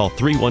KFUO, call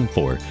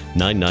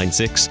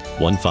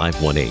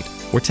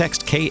 314-996-1518 or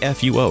text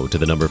KFUO to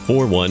the number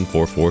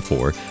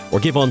 41444 or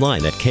give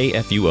online at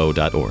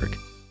kfuo.org.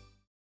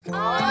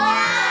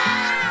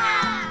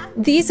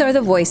 These are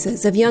the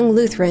voices of young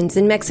Lutherans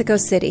in Mexico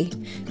City,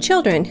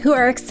 children who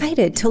are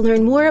excited to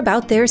learn more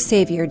about their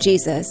Savior,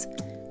 Jesus.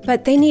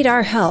 But they need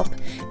our help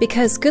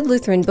because good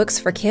Lutheran books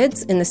for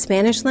kids in the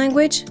Spanish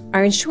language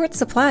are in short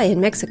supply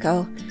in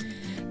Mexico.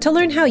 To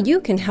learn how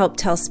you can help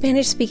tell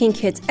Spanish-speaking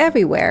kids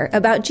everywhere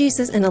about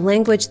Jesus in a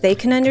language they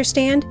can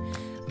understand,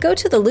 go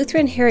to the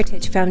Lutheran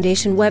Heritage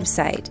Foundation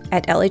website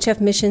at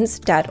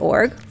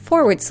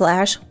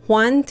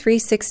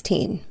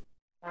lhfmissions.org/Juan316.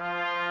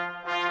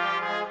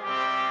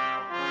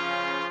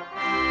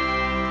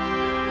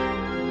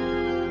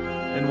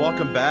 And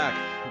welcome back.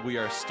 We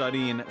are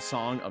studying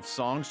Song of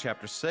Songs,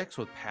 chapter 6,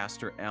 with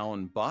Pastor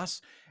Alan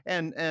Buss.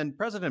 And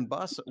President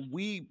Buss,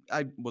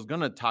 I was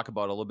going to talk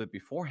about a little bit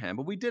beforehand,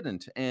 but we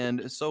didn't.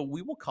 And so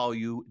we will call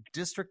you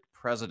District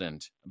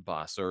President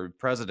Buss, or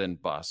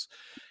President Buss.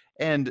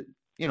 And,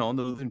 in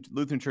the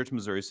Lutheran Church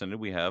Missouri Synod,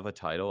 we have a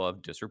title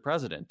of District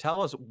President.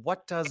 Tell us,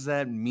 what does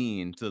that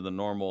mean to the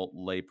normal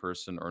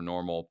layperson or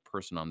normal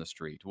person on the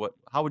street?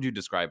 How would you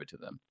describe it to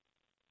them?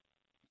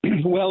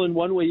 Well, in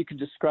one way you could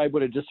describe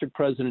what a district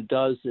president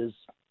does is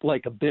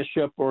like a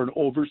bishop or an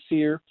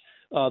overseer.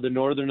 The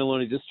Northern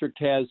Illinois District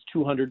has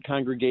 200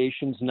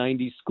 congregations,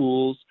 90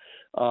 schools,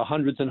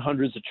 hundreds and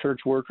hundreds of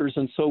church workers.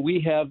 And so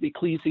we have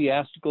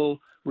ecclesiastical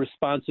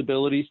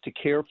responsibilities to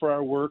care for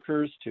our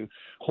workers, to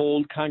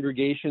hold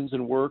congregations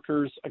and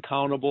workers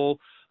accountable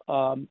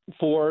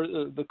for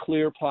the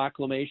clear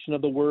proclamation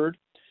of the word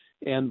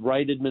and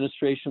right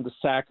administration of the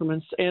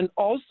sacraments. And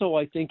also,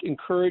 I think,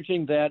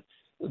 encouraging that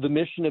the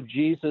mission of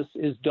Jesus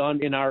is done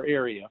in our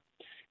area.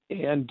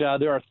 And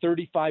there are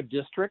 35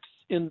 districts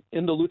in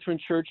the Lutheran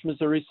Church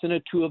Missouri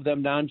Synod, 2 of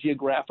them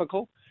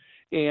non-geographical.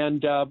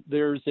 And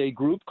there's a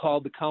group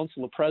called the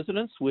Council of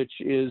Presidents, which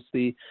is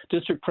the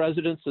district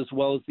presidents as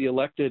well as the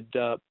elected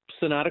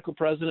synodical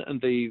president and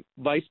the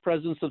vice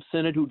presidents of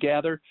synod who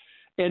gather.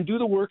 and do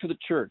the work of the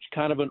church,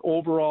 kind of an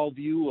overall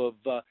view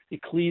of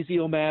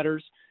ecclesial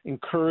matters,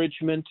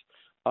 encouragement.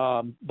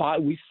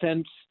 We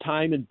spend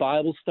time in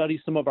Bible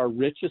study. Some of our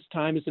richest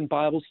time is in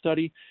Bible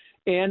study.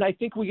 And I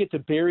think we get to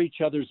bear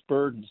each other's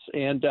burdens.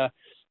 And,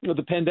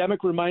 the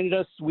pandemic reminded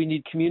us we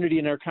need community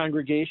in our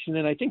congregation.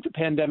 And I think the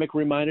pandemic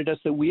reminded us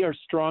that we are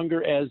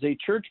stronger as a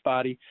church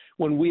body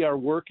when we are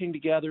working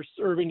together,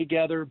 serving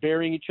together,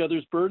 bearing each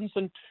other's burdens,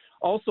 and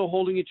also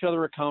holding each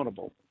other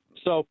accountable.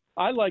 So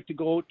I like to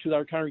go to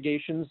our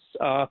congregations.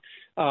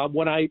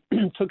 When I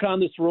took on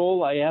this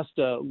role, I asked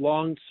a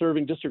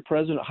long-serving district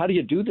president, how do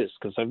you do this?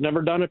 Because I've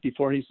never done it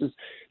before. And he says,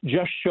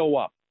 just show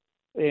up.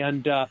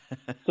 And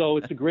so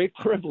it's a great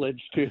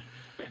privilege to,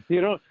 you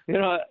don't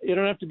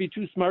have to be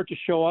too smart to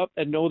show up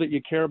and know that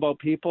you care about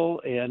people,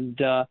 and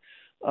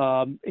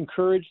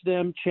encourage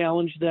them,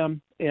 challenge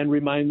them, and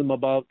remind them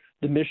about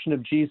the mission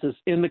of Jesus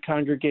in the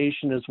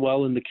congregation as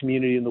well in the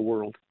community and the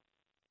world.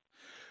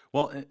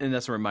 Well, and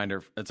that's a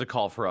reminder. It's a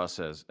call for us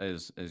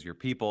as your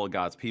people,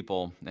 God's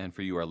people, and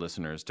for you, our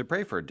listeners, to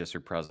pray for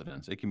district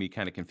presidents. It can be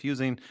kind of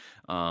confusing.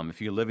 If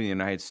you live in the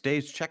United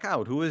States, check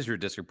out who is your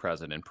district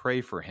president.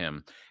 Pray for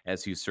him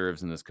as he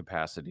serves in this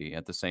capacity.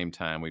 At the same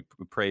time, we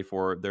pray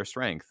for their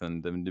strength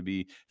and them to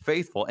be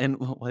faithful. And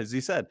as he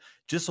said,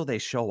 just so they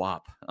show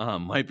up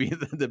might be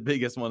one of the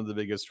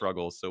biggest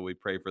struggles. So we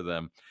pray for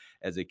them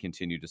as they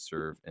continue to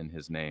serve in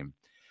his name.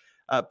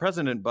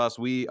 President Buss,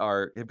 we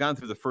have gone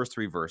through the first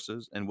three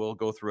verses, and we'll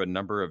go through a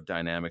number of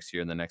dynamics here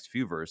in the next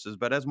few verses.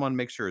 But as one,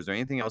 make sure, is there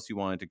anything else you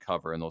wanted to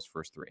cover in those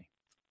first three?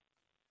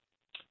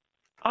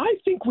 I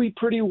think we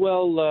pretty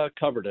well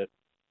covered it.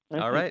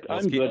 All right,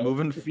 let's keep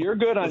moving. If you're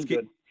good, I'm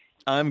good.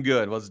 I'm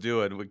good. Let's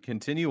do it. We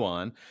continue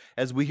on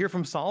as we hear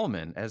from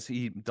Solomon as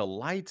he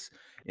delights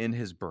in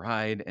his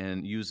bride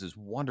and uses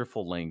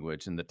wonderful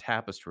language in the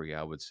tapestry,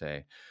 I would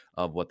say,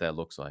 of what that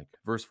looks like.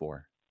 Verse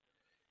 4.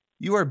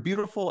 You are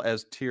beautiful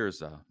as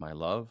Tirzah, my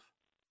love,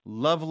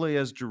 lovely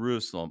as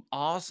Jerusalem,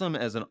 awesome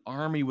as an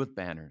army with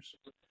banners.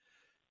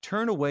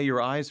 Turn away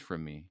your eyes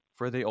from me,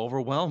 for they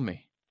overwhelm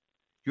me.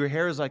 Your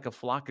hair is like a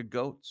flock of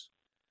goats,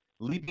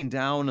 leaping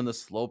down on the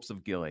slopes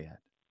of Gilead.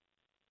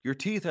 Your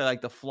teeth are like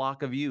the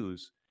flock of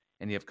ewes,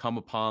 and you have come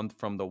upon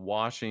from the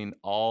washing,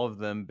 all of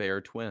them bear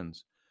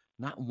twins.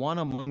 Not one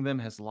among them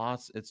has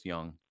lost its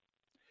young.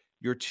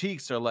 Your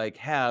cheeks are like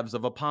halves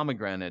of a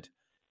pomegranate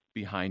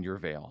behind your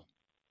veil.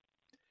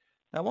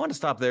 I want to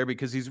stop there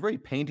because he's really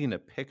painting a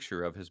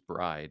picture of his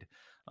bride.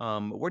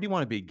 Where do you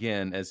want to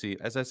begin as he,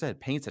 as I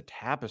said, paints a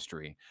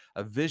tapestry,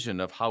 a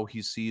vision of how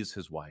he sees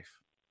his wife?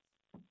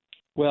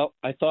 Well,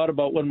 I thought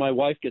about when my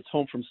wife gets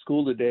home from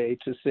school today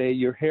to say,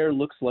 your hair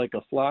looks like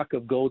a flock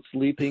of goats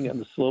leaping on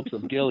the slopes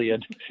of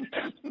Gilead.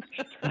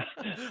 I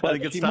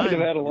think it's she time. might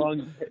have had a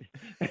long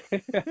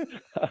day.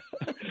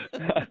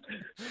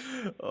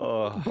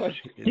 But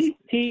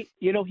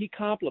he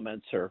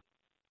compliments her.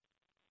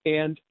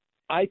 And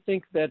I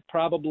think that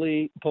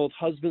probably both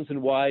husbands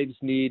and wives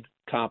need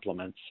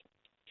compliments.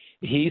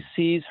 He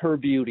sees her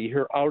beauty,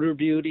 her outer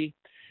beauty,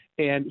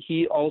 and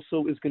he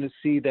also is going to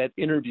see that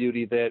inner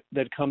beauty that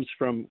comes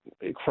from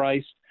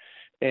Christ,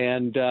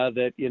 and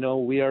that,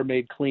 we are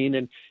made clean.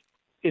 And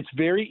it's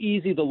very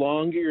easy the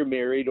longer you're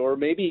married, or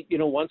maybe,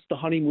 once the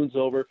honeymoon's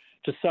over,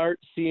 to start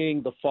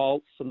seeing the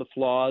faults and the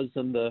flaws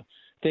and the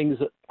things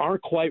that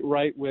aren't quite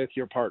right with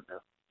your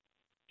partner.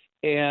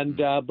 And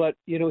but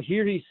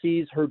here he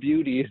sees her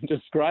beauty and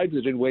describes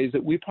it in ways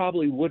that we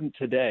probably wouldn't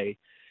today.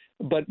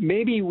 But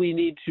maybe we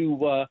need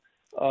to,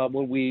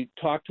 when we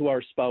talk to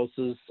our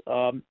spouses,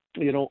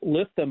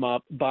 lift them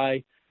up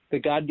by the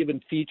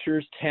God-given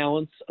features,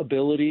 talents,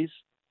 abilities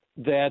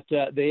that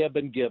they have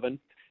been given,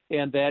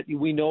 and that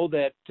we know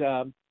that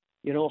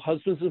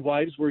husbands and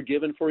wives were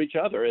given for each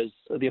other. As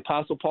the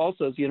Apostle Paul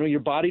says, your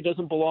body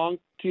doesn't belong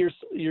to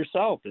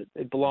yourself;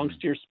 it belongs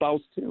to your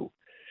spouse too.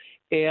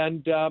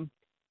 And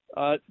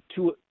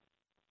to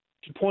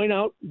point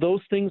out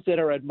those things that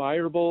are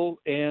admirable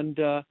and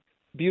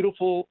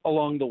beautiful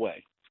along the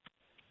way.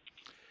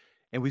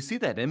 And we see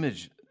that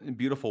image in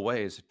beautiful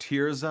ways.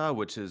 Tirzah,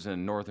 which is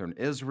in northern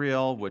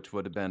Israel, which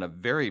would have been a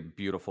very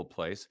beautiful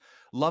place.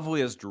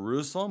 Lovely as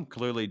Jerusalem,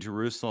 clearly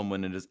Jerusalem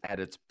when it is at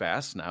its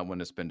best, not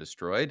when it's been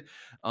destroyed.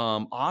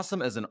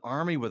 Awesome as an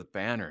army with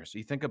banners.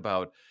 You think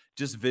about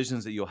just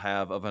visions that you'll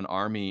have of an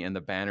army and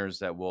the banners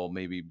that will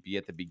maybe be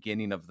at the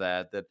beginning of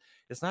that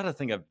it's not a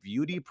thing of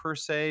beauty per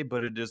se,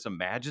 but it is a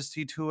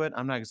majesty to it.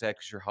 I'm not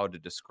exactly sure how to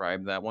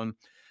describe that one.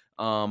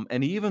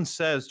 And he even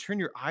says, turn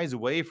your eyes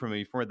away from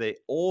me, for they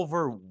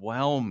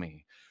overwhelm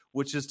me,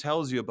 which just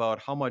tells you about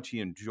how much he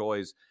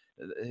enjoys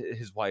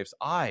his wife's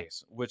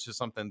eyes, which is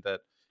something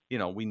that,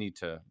 we need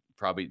to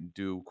probably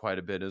do quite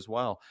a bit as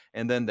well.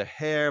 And then the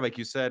hair, like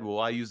you said,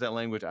 will I use that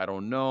language? I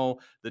don't know.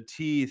 The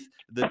teeth,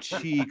 the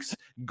cheeks,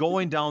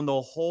 going down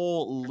the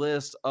whole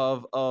list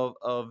of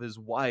his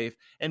wife.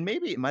 And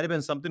maybe it might have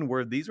been something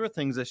where these were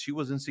things that she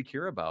was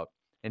insecure about.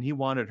 And he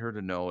wanted her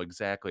to know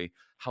exactly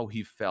how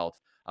he felt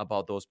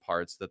about those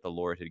parts that the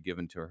Lord had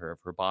given to her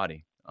of her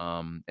body.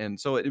 And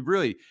so it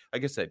really,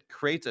 like I said,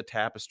 creates a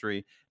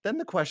tapestry. Then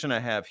the question I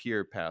have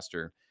here,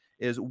 Pastor,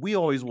 is we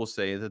always will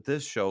say that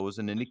this shows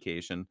an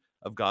indication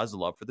of God's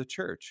love for the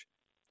church.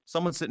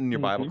 Someone's sitting in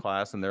your Bible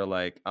class and they're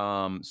like,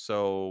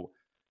 so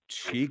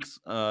cheeks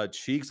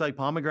like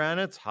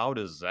pomegranates, how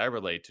does that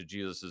relate to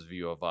Jesus's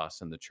view of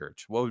us in the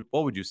church? What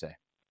would you say?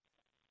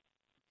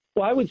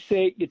 Well, I would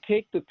say you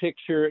take the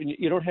picture and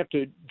you don't have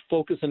to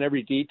focus on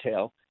every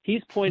detail.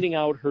 He's pointing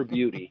out her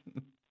beauty.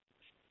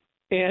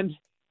 And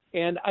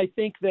I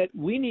think that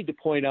we need to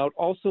point out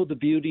also the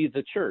beauty of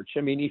the church.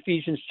 I mean,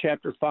 Ephesians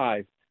chapter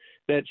 5,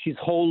 that she's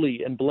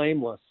holy and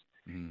blameless.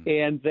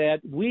 And that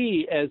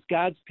we, as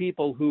God's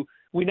people, who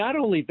we not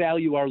only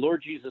value our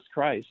Lord Jesus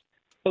Christ,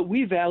 but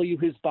we value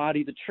his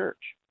body, the church.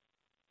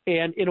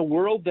 And in a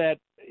world that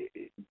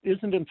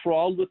isn't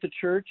enthralled with the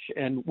church,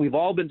 and we've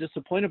all been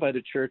disappointed by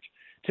the church,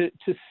 to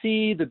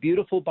see the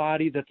beautiful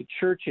body that the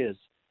church is.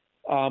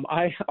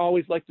 I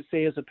always like to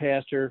say as a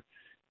pastor,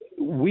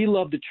 we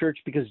love the church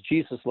because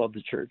Jesus loved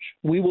the church.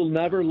 We will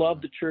never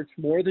love the church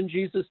more than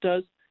Jesus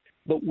does,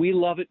 but we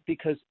love it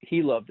because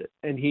he loved it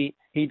and he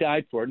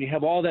died for it. And you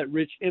have all that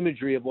rich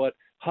imagery of what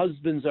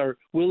husbands are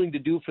willing to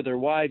do for their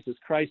wives as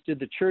Christ did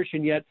the church,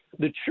 and yet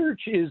the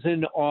church is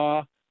in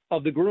awe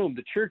of the groom.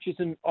 The church is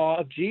in awe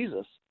of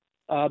Jesus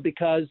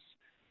because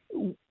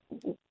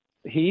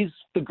he's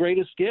the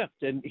greatest gift,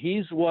 and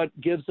he's what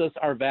gives us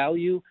our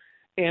value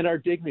and our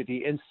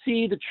dignity. And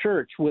see the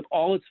church with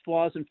all its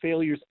flaws and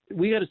failures.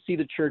 We got to see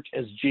the church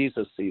as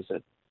Jesus sees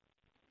it.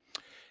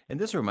 And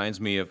this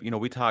reminds me of,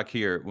 we talk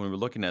here when we're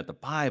looking at the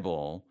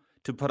Bible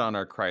to put on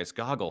our Christ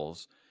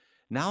goggles.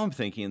 Now I'm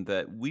thinking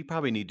that we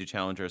probably need to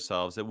challenge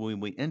ourselves that when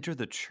we enter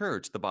the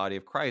church, the body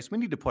of Christ, we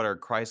need to put our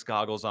Christ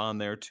goggles on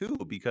there too,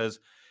 because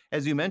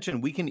as you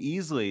mentioned, we can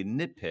easily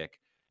nitpick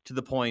to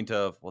the point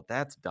of, well,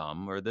 that's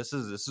dumb, or this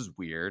is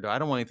weird. I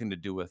don't want anything to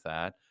do with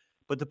that.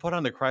 But to put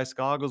on the Christ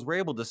goggles, we're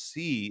able to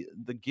see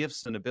the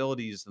gifts and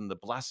abilities and the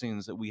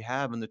blessings that we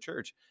have in the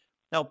church.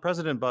 Now,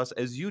 President Buss,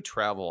 as you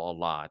travel a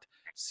lot,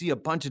 see a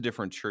bunch of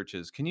different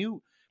churches, can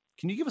you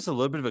give us a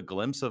little bit of a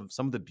glimpse of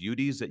some of the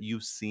beauties that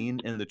you've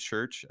seen in the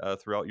church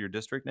throughout your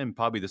district and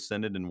probably the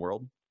synod and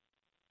world?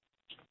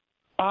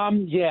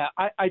 Yeah,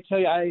 I tell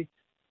you,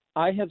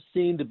 I have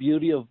seen the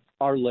beauty of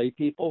our lay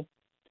people.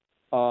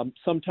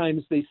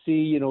 Sometimes they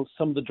see,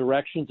 some of the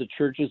directions the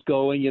church is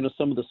going,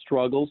 some of the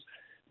struggles.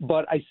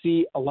 But I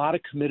see a lot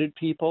of committed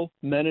people,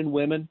 men and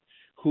women,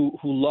 who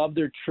love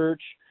their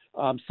church.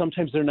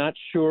 Sometimes they're not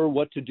sure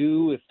what to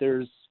do if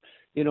there's,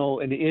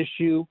 an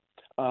issue.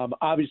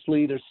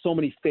 Obviously, there's so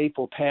many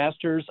faithful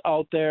pastors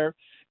out there.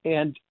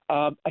 And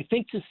I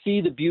think to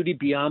see the beauty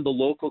beyond the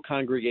local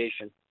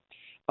congregation.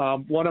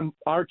 One of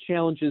our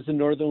challenges in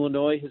Northern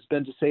Illinois has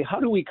been to say, how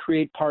do we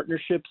create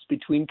partnerships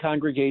between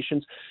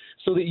congregations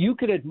so that you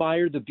could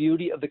admire the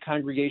beauty of the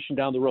congregation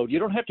down the road? You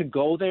don't have to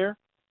go there.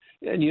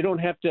 And you don't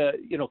have to,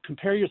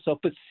 compare yourself,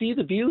 but see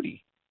the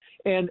beauty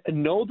and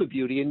know the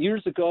beauty. And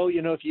years ago,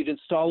 if you'd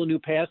install a new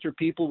pastor,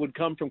 people would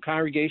come from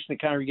congregation to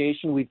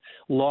congregation. We've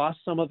lost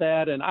some of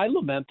that. And I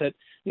lament that,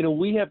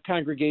 we have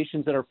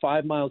congregations that are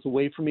 5 miles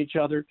away from each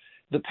other.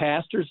 The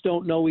pastors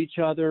don't know each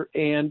other,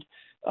 and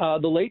the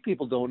lay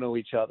people don't know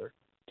each other.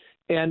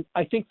 And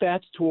I think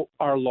that's to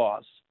our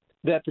loss,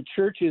 that the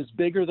church is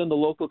bigger than the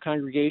local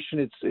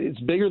congregation. It's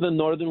bigger than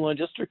Northern Illinois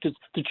District.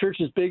 The church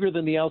is bigger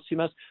than the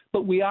LCMS,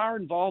 but we are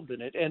involved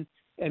in it,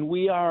 and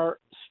we are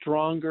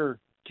stronger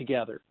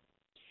together,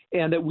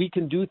 and that we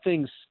can do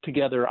things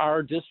together.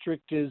 Our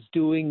district is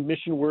doing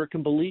mission work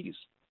in Belize.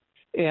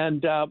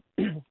 And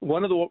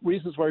one of the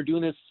reasons why we're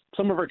doing this,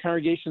 some of our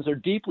congregations are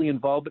deeply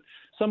involved, but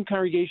some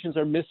congregations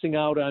are missing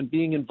out on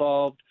being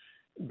involved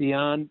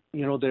beyond,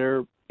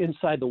 their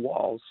inside the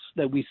walls,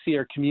 that we see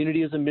our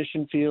community as a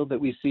mission field, that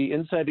we see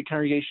inside the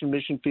congregation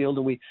mission field,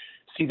 and we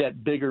see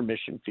that bigger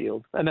mission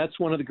field. And that's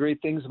one of the great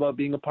things about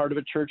being a part of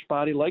a church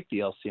body like the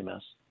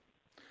LCMS.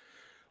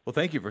 Well,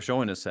 thank you for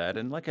showing us that.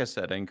 And like I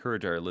said, I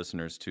encourage our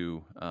listeners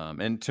to,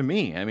 and to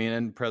me,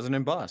 and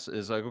President Buss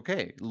is like,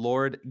 okay,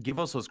 Lord, give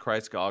us those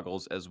Christ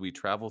goggles as we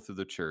travel through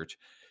the church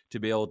to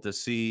be able to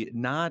see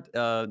not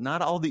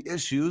all the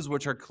issues,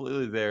 which are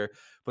clearly there,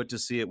 but to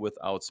see it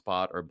without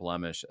spot or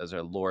blemish, as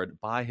our Lord,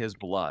 by his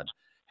blood,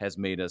 has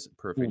made us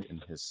perfect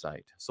in his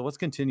sight. So let's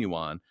continue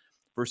on,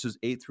 verses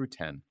 8 through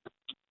 10.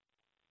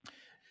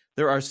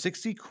 There are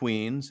 60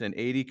 queens and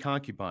 80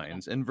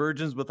 concubines and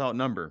virgins without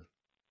number.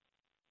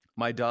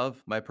 My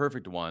dove, my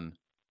perfect one,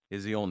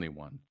 is the only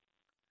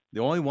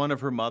one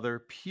of her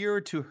mother,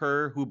 pure to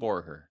her who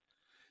bore her.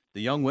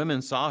 The young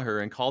women saw her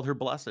and called her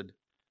blessed.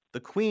 The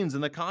queens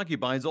and the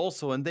concubines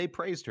also, and they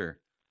praised her.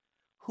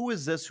 Who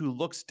is this who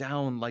looks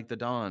down like the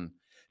dawn,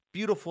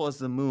 beautiful as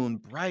the moon,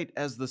 bright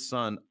as the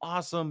sun,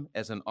 awesome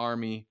as an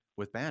army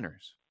with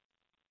banners?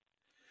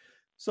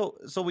 So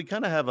we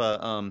kind of have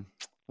a,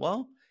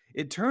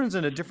 it turns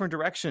in a different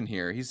direction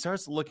here. He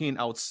starts looking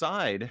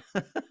outside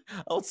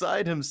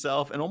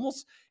himself, and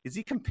almost, is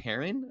he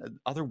comparing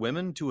other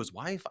women to his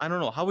wife? I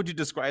don't know. How would you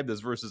describe this,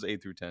 verses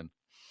 8 through 10?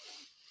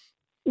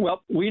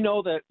 Well, we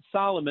know that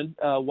Solomon,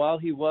 while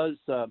he was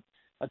a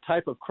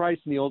type of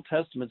Christ in the Old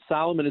Testament,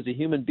 Solomon as a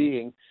human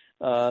being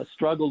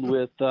struggled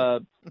with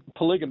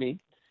polygamy.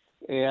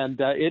 and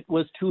it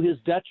was to his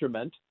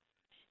detriment.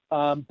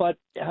 But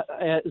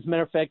as a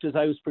matter of fact, as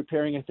I was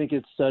preparing, I think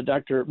it's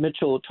Dr.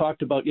 Mitchell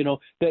talked about,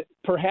 that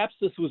perhaps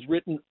this was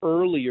written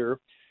earlier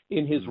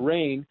in his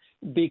reign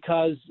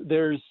because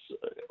there's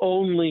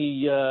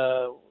only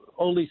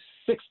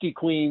 60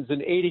 queens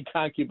and 80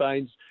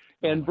 concubines,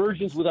 and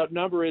virgins without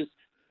number is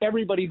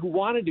everybody who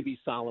wanted to be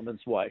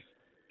Solomon's wife.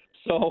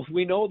 So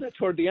we know that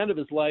toward the end of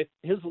his life,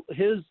 his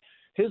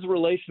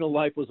relational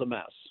life was a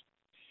mess.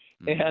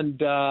 And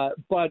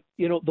but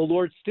the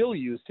Lord still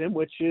used him,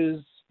 which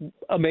is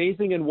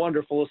amazing and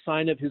wonderful, a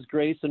sign of his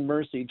grace and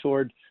mercy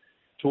toward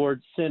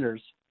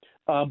sinners.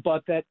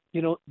 But that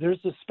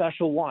there's a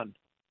special one,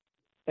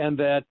 and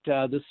that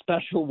the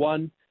special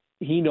one,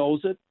 he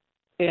knows it,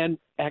 and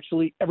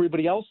actually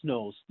everybody else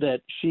knows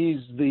that she's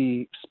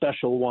the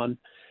special one.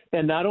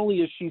 And not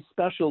only is she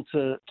special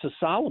to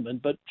Solomon,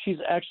 but she's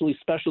actually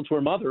special to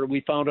her mother.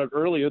 We found out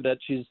earlier that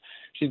she's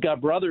got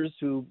brothers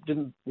who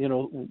didn't,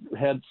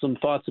 had some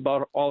thoughts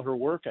about all her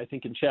work. I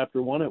think in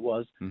chapter 1 it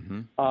was.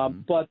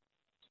 But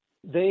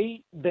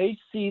they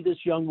see this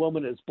young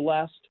woman as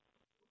blessed,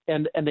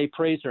 and they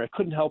praise her. I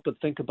couldn't help but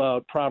think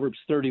about Proverbs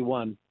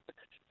 31,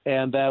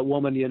 and that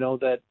woman,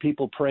 that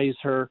people praise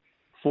her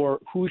for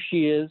who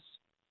she is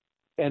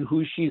and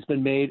who she's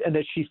been made, and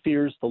that she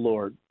fears the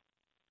Lord.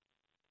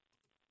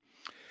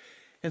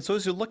 And so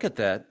as you look at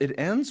that, it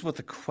ends with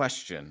a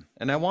question.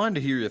 And I wanted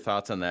to hear your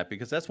thoughts on that,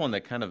 because that's one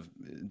that kind of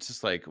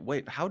just like,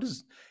 wait, how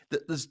does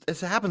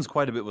this happens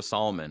quite a bit with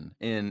Solomon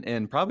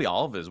in probably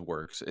all of his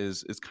works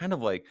is kind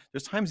of like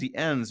there's times he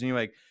ends and you're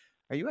like,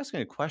 are you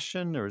asking a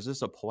question, or is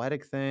this a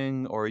poetic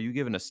thing, or are you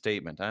giving a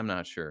statement? I'm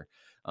not sure.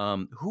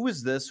 Who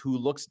is this who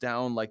looks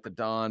down like the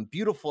dawn,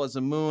 beautiful as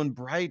a moon,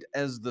 bright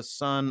as the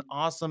sun,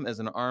 awesome as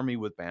an army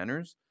with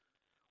banners?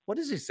 What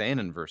is he saying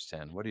in verse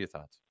 10? What are your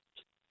thoughts?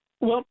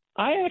 Well,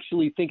 I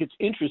actually think it's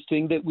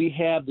interesting that we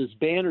have this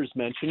banners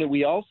mentioned, and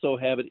we also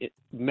have it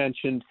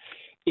mentioned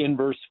in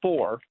verse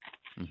 4.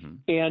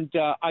 And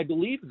I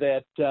believe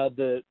that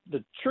the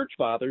church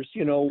fathers,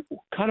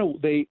 kind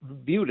of they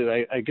viewed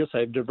it. I guess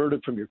I've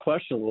diverted from your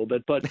question a little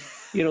bit, but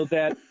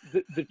that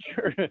the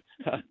church,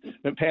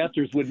 the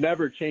pastors would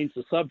never change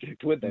the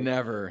subject, would they?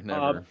 Never.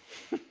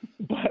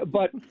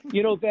 But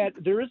that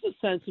there is a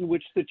sense in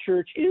which the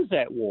church is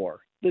at war.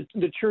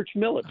 The church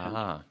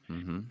militant,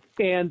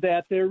 and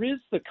that there is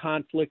the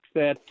conflict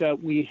that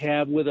we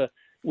have with a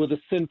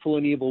sinful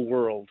and evil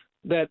world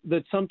that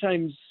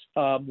sometimes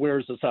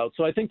wears us out.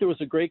 So I think there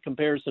was a great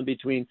comparison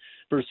between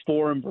verse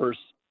 4 and verse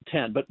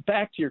 10. But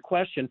back to your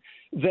question,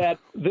 that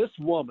this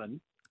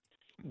woman,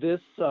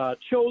 this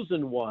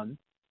chosen one,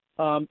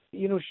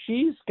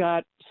 she's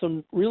got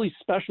some really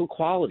special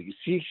qualities.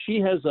 She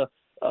has a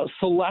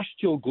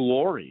celestial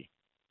glory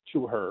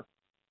to her.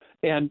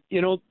 And,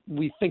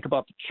 we think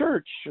about the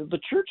church. The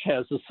church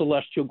has a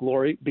celestial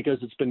glory because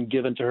it's been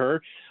given to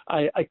her.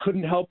 I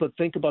couldn't help but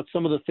think about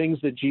some of the things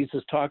that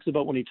Jesus talks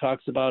about when he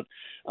talks about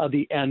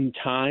the end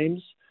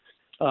times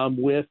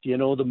with,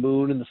 the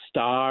moon and the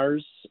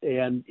stars.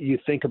 And you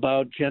think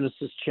about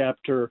Genesis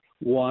chapter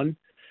 1.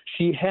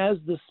 She has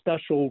this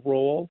special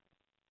role.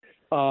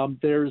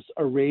 There's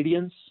a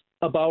radiance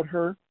about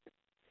her.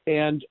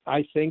 And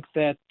I think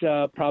that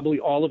probably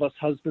all of us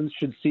husbands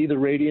should see the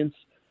radiance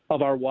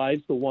of our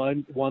wives, the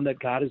one that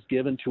God has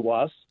given to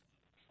us,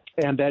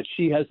 and that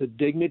she has a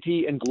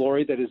dignity and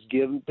glory that has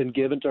been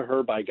given to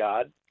her by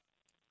God.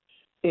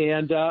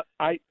 And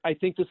I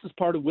think this is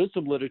part of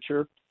wisdom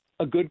literature.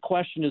 A good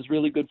question is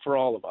really good for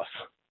all of us.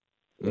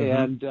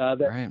 And that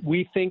right.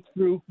 we think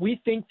through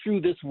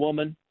this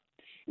woman,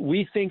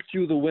 we think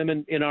through the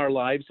women in our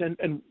lives,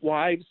 and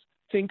wives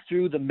think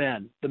through the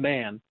man,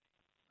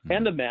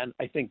 and the men,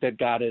 I think, that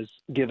God has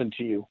given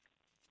to you.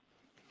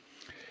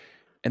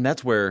 And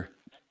that's where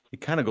it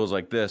kind of goes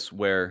like this,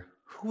 where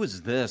who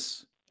is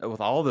this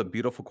with all the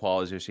beautiful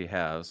qualities that she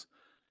has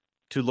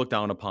to look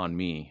down upon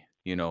me,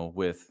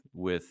 with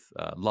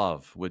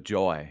love, with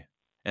joy.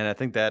 And I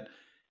think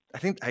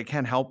I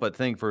can't help but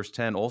think verse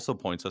 10 also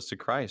points us to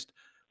Christ.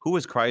 Who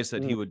is Christ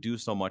that he would do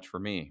so much for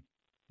me?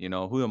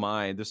 Who am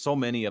I? There's so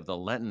many of the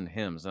Lenten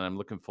hymns, and I'm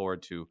looking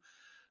forward to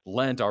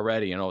Lent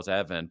already. It's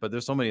Advent, but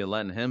there's so many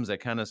Lenten hymns that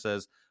kind of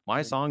says,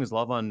 my song is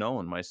love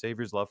unknown, my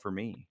Savior's love for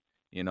me.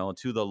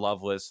 To the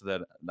loveless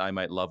that I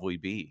might lovely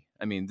be.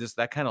 I mean,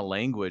 that kind of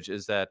language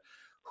is that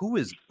who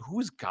is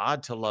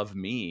God to love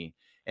me?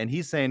 And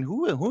he's saying,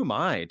 who am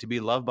I to be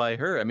loved by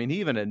her? I mean, he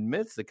even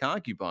admits the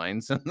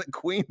concubines and the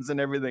queens and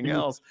everything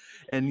else,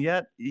 and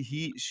yet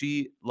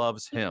she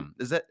loves him.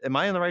 Am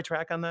I on the right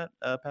track on that,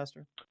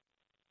 Pastor?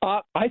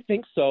 I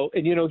think so.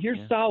 And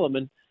here's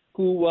Solomon,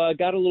 who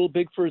got a little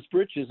big for his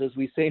britches, as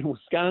we say in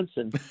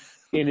Wisconsin,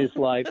 in his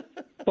life,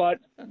 but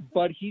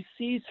he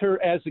sees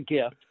her as a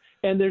gift.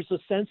 And there's a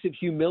sense of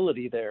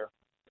humility there,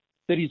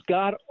 that he's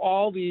got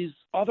all these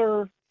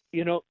other,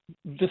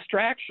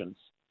 distractions,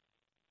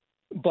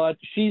 but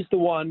she's the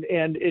one,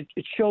 and it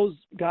shows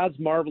God's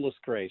marvelous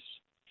grace.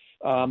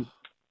 And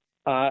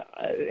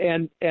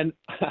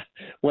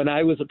when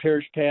I was a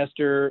parish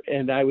pastor,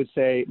 and I would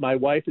say, my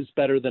wife is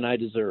better than I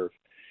deserve.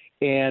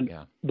 And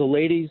Yeah. the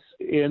ladies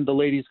in the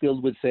Ladies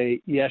Guild would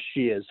say, yes,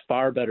 she is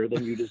far better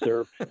than you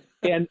deserve.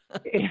 and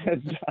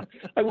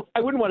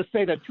I wouldn't want to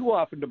say that too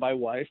often to my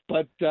wife,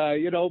 but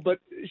but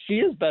she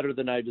is better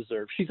than I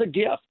deserve. She's a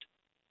gift.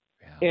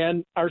 Yeah.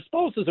 And our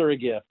spouses are a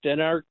gift,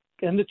 and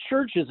the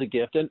church is a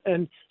gift.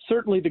 And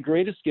certainly the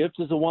greatest gift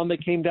is the one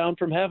that came down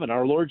from heaven,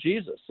 our Lord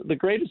Jesus, the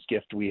greatest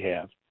gift we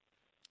have.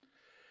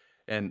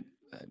 And,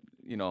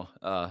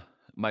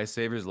 my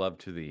Savior's love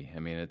to thee. I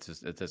mean,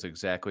 it's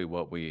exactly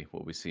what we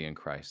see in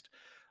Christ.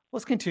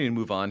 Let's continue to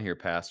move on here,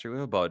 Pastor. We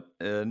have about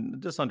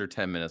just under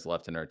 10 minutes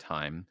left in our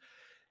time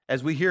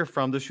as we hear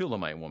from the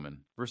Shulamite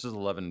woman, verses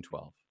 11 and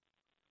 12.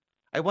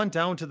 I went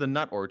down to the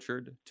nut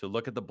orchard to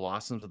look at the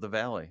blossoms of the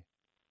valley,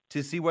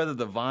 to see whether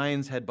the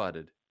vines had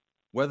budded,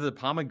 whether the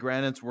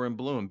pomegranates were in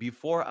bloom.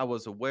 Before I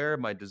was aware,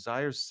 my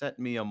desires set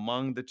me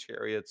among the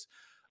chariots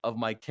of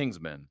my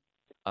kinsman,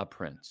 a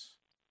prince.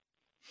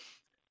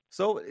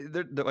 So,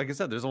 like I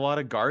said, there's a lot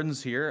of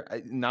gardens here.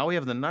 Now we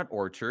have the nut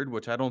orchard,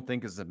 which I don't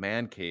think is a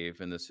man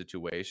cave in this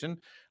situation.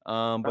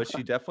 But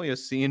she definitely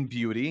is seeing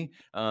beauty,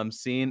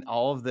 seeing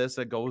all of this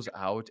that goes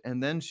out.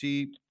 And then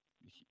she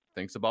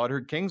thinks about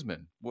her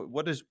kinsman.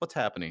 What's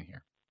happening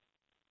here?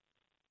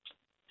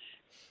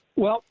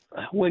 Well,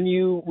 when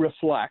you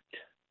reflect,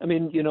 I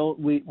mean,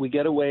 we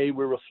get away,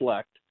 we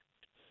reflect.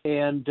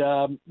 And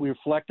we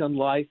reflect on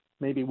life,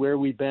 maybe where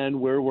we've been,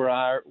 where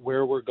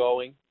we're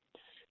going.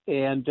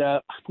 And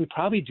we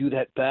probably do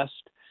that best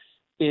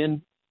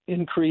in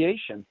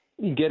creation,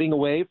 getting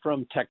away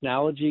from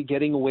technology,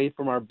 getting away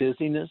from our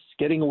busyness,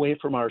 getting away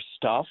from our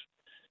stuff,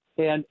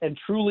 and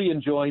truly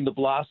enjoying the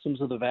blossoms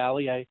of the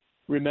valley. I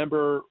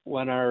remember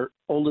when our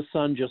oldest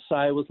son,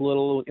 Josiah, was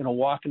little,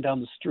 walking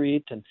down the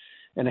street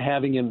and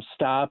having him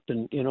stop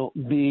and,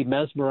 be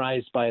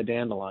mesmerized by a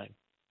dandelion.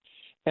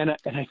 And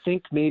I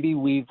think maybe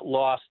we've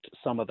lost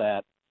some of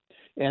that.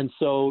 And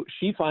so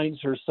she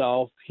finds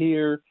herself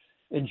here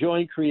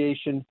enjoying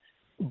creation,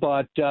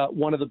 but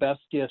one of the best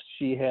gifts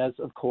she has,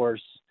 of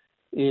course,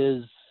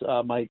 is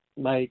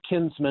my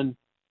kinsman,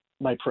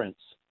 my prince.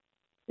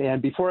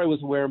 And before I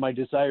was aware, my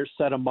desire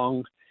set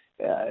among,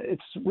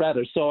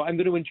 so I'm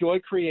going to enjoy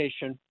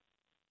creation,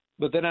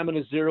 but then I'm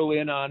going to zero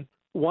in on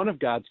one of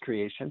God's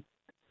creation,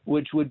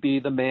 which would be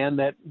the man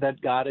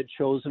that God had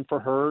chosen for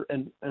her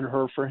and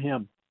her for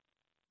him.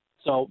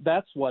 So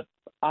that's what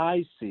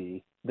I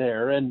see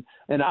there. And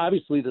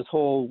obviously this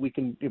whole,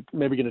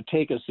 maybe going to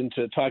take us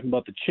into talking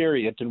about the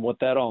chariot and what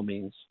that all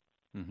means.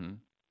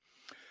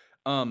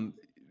 Mm-hmm.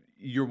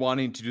 You're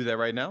wanting to do that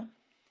right now?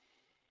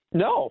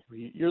 No,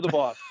 you're the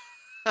boss.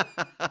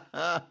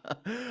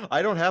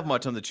 I don't have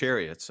much on the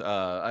chariots.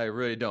 I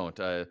really don't.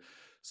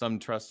 Some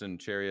trust in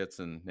chariots,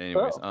 and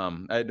anyways,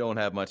 I don't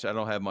have much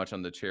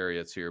on the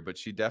chariots here, but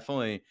she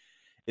definitely,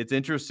 it's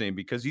interesting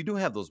because you do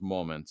have those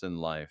moments in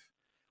life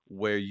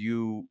where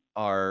you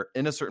are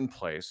in a certain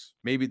place.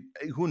 Maybe,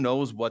 who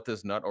knows what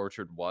this nut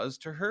orchard was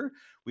to her.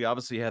 We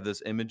obviously have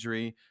this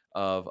imagery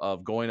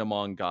of going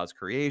among God's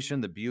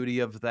creation, the beauty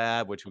of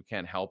that, which we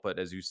can't help but,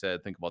 as you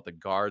said, think about the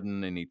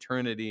garden and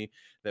eternity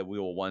that we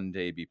will one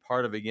day be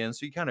part of again.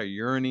 So you kind of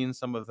yearning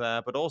some of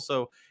that, but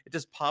also it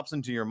just pops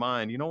into your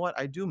mind, you know what?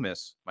 I do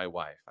miss my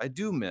wife. I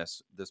do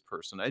miss this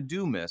person. I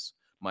do miss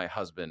my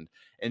husband.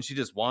 And she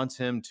just wants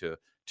him to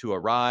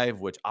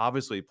arrive, which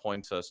obviously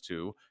points us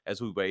to,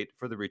 as we wait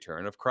for the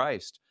return of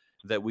Christ,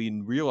 that we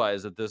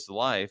realize that this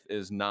life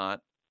is not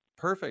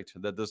perfect,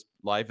 that this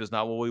life is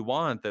not what we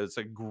want, that it's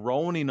a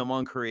groaning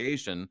among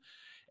creation,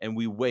 and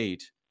we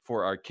wait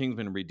for our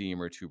kinsman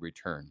redeemer to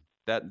return.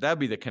 That'd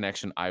be the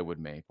connection I would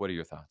make. What are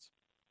your thoughts?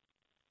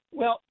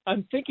 Well,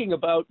 I'm thinking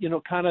about,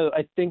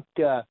 I think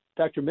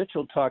Dr.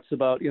 Mitchell talks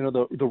about,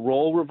 the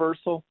role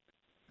reversal.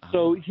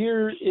 So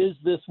here is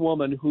this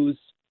woman who's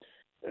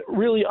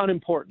really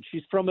unimportant.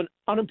 She's from an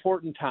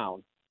unimportant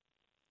town,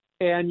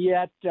 and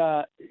yet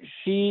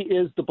she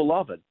is the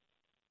beloved.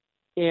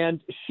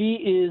 And she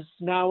is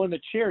now in the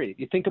chariot.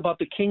 You think about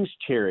the king's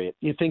chariot.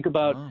 You think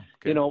about,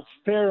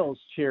 Pharaoh's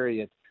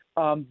chariot,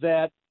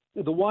 that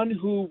the one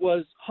who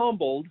was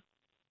humbled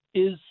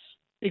is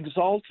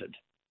exalted.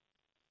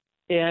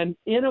 And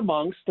in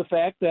amongst the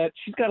fact that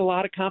she's got a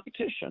lot of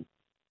competition.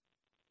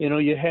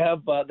 You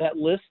have that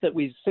list that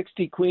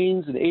 60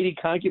 queens and 80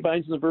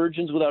 concubines and the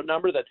virgins without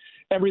number, that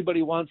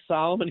everybody wants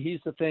Solomon.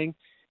 He's the thing.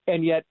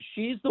 And yet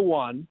she's the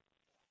one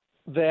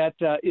that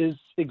is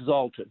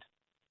exalted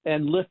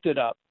and lifted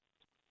up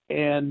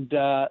and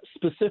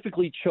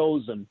specifically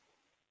chosen.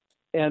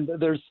 And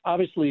there's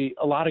obviously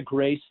a lot of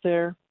grace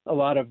there, a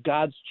lot of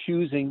God's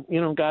choosing.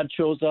 God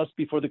chose us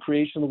before the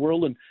creation of the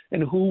world,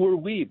 and who were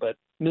we but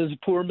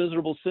poor,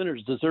 miserable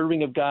sinners,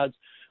 deserving of God's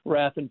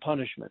wrath and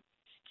punishment.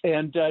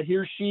 And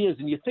here she is.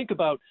 And you think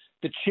about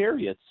the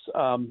chariots.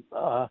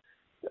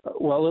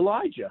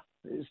 Elijah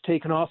is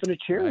taken off in a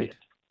chariot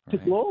to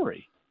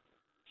glory.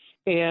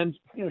 And,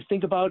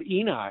 think about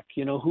Enoch,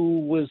 who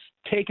was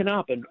taken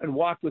up and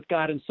walked with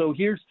God. And so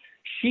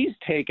she's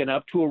taken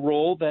up to a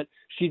role that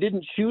she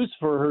didn't choose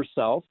for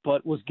herself,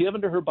 but was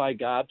given to her by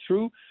God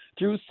through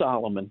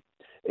Solomon.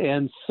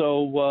 And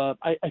so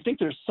I think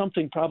there's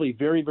something probably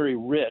very, very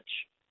rich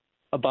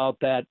about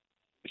that.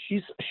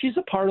 She's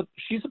a part of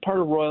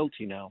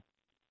royalty now,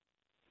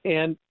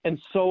 and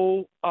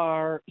so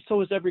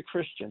is every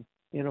Christian.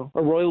 You know,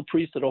 a royal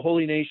priesthood, a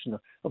holy nation,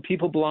 a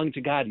people belonging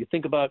to God. You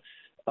think about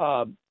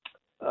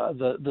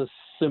the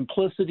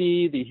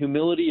simplicity, the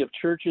humility of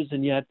churches,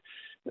 and yet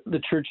the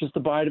church is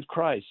the bride of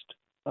Christ.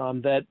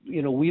 That,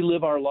 you know, we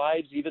live our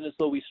lives even as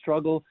though we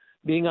struggle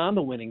being on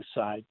the winning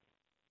side.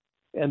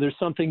 And there's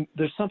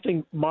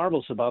something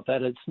marvelous about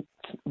that. It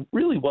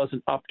really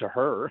wasn't up to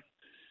her.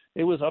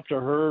 It was up to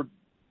her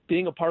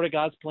being a part of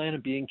God's plan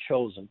and being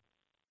chosen.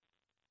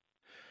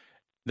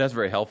 That's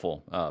very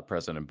helpful,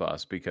 President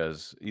Buss,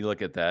 because you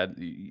look at that,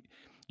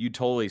 you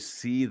totally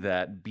see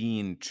that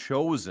being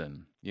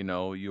chosen. You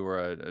know, you are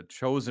a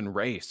chosen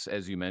race,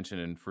 as you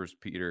mentioned in 1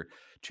 Peter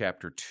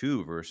chapter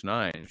 2, verse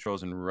 9,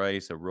 chosen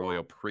race, a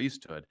royal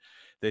priesthood,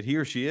 that he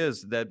or she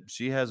is, that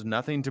she has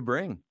nothing to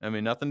bring. I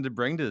mean, nothing to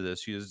bring to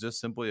this. She is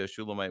just simply a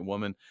Shulamite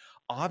woman.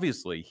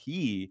 Obviously,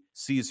 he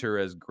sees her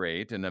as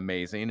great and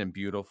amazing and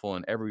beautiful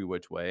in every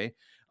which way,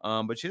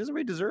 but she doesn't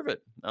really deserve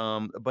it.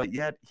 But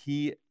yet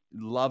he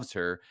loves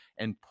her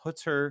and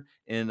puts her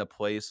in a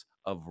place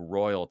of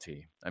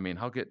royalty. I mean,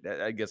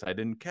 I guess I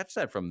didn't catch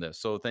that from this.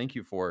 So thank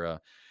you for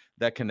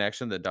that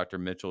connection that Dr.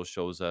 Mitchell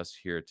shows us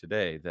here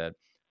today. That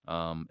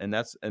and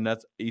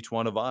that's each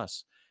one of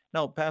us.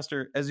 Now,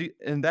 Pastor,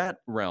 in that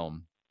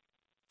realm,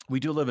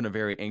 we do live in a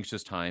very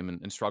anxious time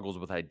and struggles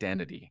with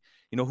identity.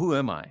 You know, who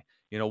am I?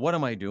 You know, what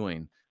am I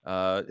doing?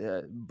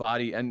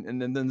 Body,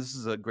 and then this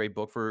is a great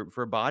book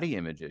for body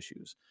image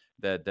issues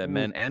that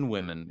men and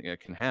women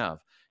can have.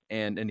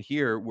 And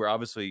here we're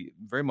obviously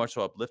very much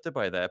so uplifted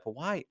by that. But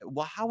why?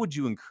 Well, how would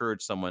you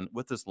encourage someone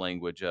with this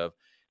language of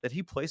that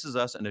he places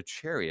us in a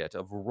chariot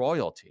of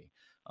royalty?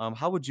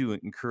 How would you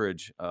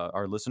encourage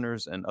our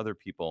listeners and other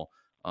people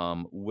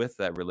with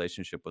that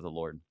relationship with the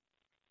Lord?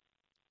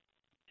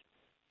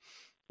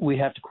 We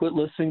have to quit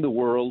listening to the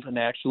world and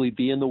actually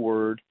be in the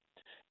Word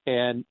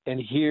and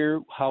hear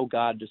how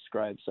God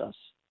describes us.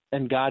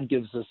 And God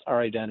gives us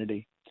our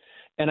identity.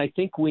 And I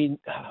think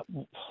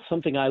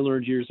something I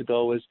learned years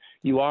ago is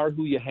you are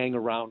who you hang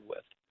around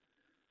with.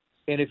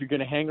 And if you're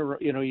going to hang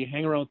around, you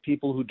hang around with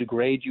people who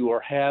degrade you or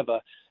have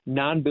a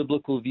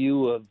non-biblical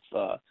view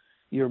of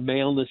your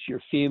maleness,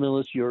 your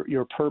femaleness,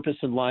 your purpose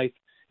in life,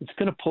 it's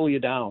going to pull you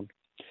down.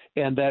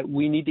 And that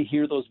we need to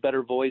hear those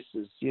better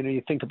voices. You know,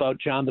 you think about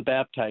John the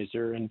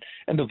Baptizer and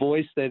the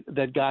voice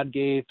that God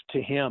gave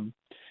to him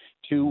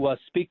to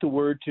speak the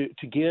word,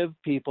 to give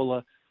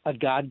people a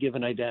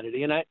God-given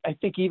identity. And I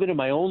think even in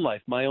my own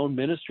life, my own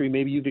ministry,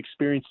 maybe you've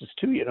experienced this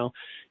too, you know,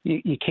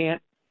 you can't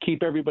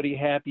keep everybody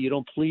happy. You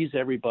don't please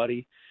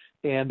everybody.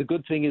 And the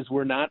good thing is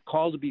we're not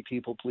called to be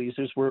people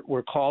pleasers.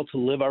 We're called to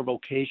live our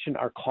vocation,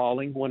 our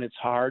calling when it's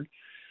hard.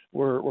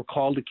 We're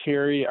called to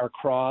carry our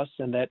cross,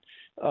 and that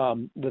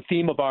the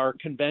theme of our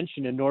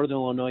convention in Northern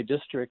Illinois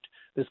District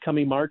this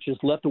coming March is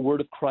let the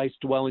word of Christ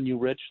dwell in you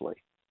richly.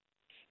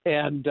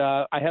 And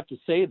I have to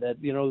say that,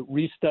 you know,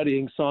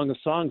 restudying Song of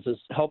Songs has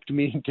helped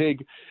me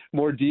dig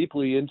more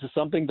deeply into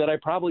something that I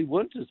probably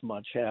wouldn't as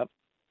much have,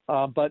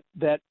 but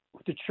that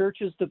the church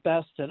is the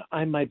best and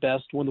I'm my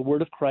best when the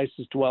word of Christ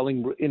is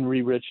dwelling in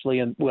me richly.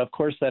 And well, of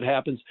course, that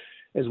happens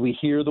as we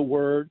hear the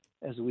word,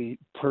 as we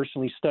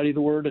personally study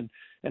the word,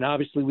 and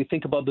obviously we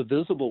think about the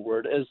visible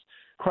word as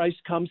Christ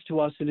comes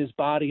to us in his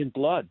body and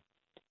blood,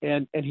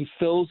 and he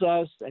fills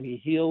us and he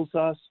heals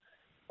us.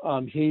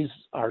 He's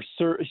God's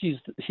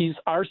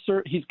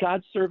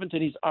servant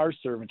and he's our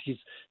servant. He's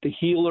the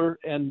healer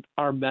and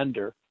our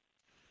mender.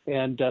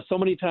 And so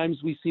many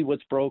times we see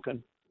what's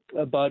broken,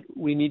 but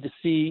we need to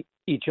see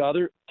each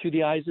other through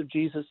the eyes of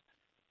Jesus.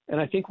 And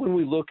I think when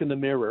we look in the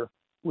mirror,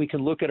 we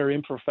can look at our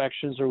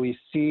imperfections, or we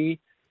see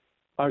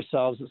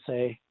ourselves and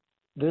say,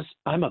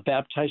 I'm a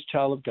baptized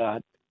child of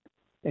God,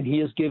 and he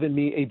has given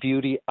me a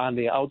beauty on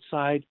the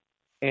outside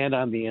and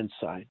on the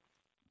inside.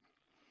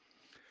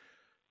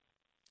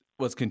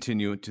 Let's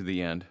continue to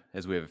the end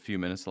as we have a few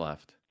minutes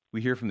left.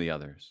 We hear from the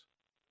others.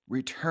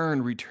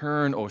 Return,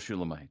 return, O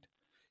Shulamite.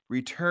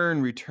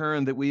 Return,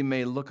 return, that we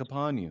may look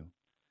upon you.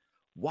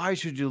 Why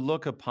should you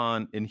look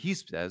upon, and he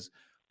says,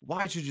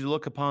 why should you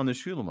look upon the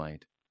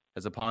Shulamite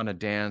as upon a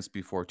dance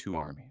before two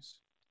armies?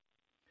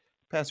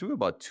 Pastor, we have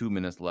about 2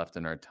 minutes left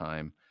in our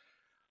time.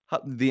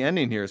 The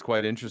ending here is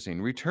quite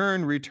interesting.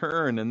 Return,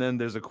 return, and then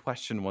there's a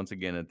question once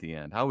again at the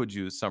end. How would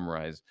you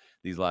summarize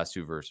these last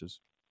two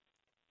verses?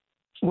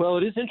 Well,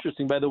 it is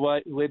interesting, by the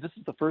way. This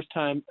is the first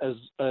time, as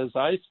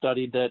I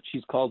studied, that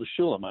she's called a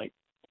Shulamite.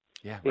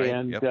 Yeah, right.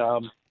 And yep.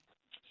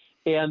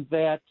 And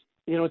that,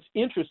 you know, it's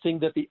interesting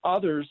that the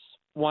others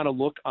want to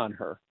look on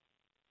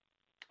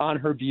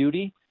her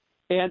beauty,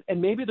 and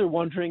maybe they're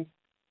wondering,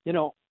 you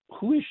know,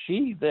 who is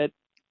she that,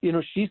 you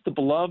know, she's the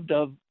beloved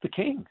of the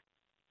king,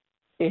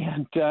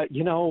 and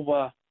you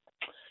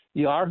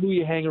are who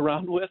you hang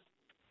around with.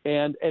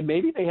 And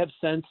maybe they have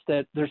sensed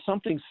that there's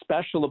something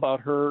special about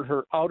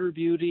her outer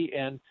beauty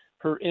and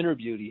her inner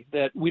beauty,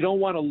 that we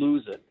don't want to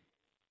lose it.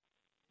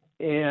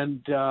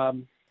 And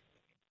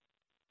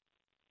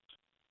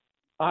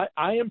I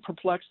am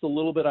perplexed a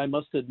little bit, I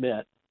must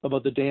admit,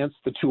 about the dance,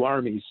 the two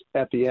armies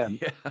at the end.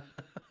 Yeah,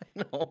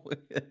 no,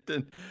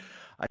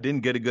 I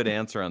didn't get a good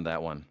answer on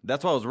that one.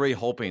 That's why I was really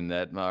hoping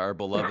that our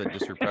beloved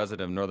district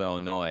president of Northern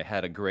Illinois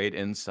had a great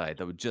insight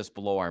that would just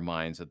blow our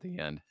minds at the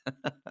end.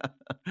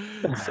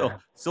 So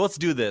let's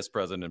do this,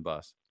 President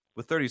Buss.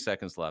 With 30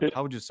 seconds left,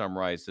 how would you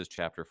summarize this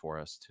chapter for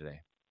us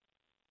today?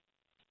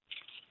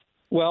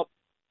 Well,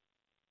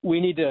 we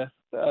need to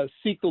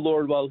seek the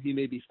Lord while he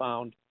may be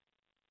found.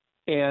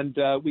 And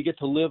we get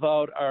to live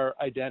out our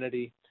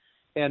identity.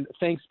 And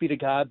thanks be to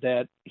God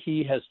that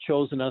he has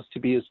chosen us to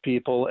be his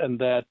people, and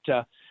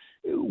that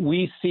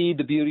we see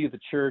the beauty of the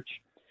church,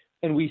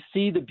 and we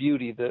see the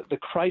beauty, the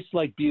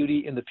Christ-like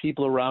beauty in the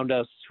people around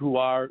us who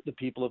are the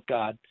people of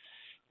God.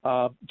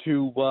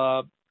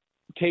 To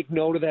take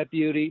note of that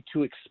beauty,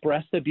 to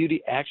express that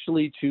beauty,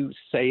 actually to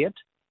say it.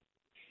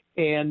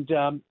 And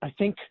I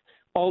think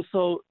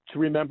also to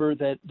remember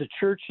that the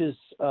church is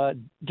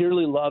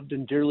dearly loved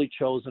and dearly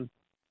chosen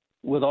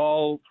with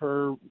all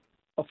her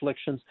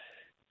afflictions,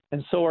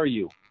 and so are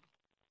you.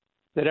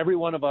 That every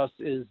one of us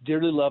is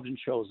dearly loved and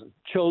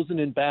chosen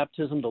in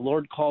baptism. The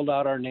Lord called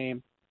out our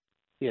name.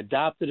 He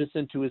adopted us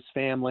into his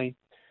family,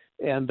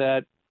 and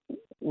that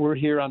we're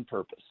here on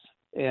purpose.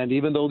 And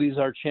even though these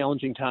are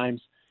challenging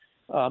times,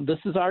 this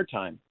is our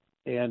time.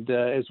 And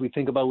as we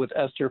think about with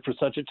Esther, for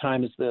such a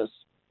time as this,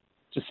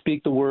 to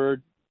speak the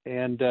word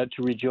and to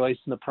rejoice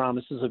in the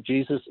promises of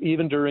Jesus,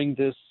 even during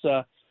this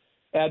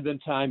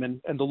Advent time.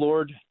 And the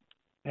Lord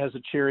has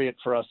a chariot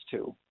for us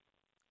too,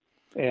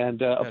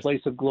 and a place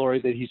of glory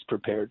that he's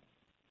prepared.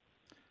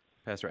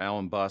 Pastor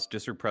Alan Buss,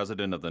 District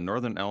President of the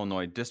Northern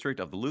Illinois District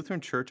of the Lutheran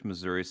Church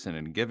Missouri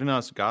Synod, giving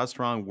us God's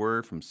strong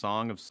word from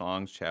Song of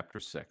Songs, chapter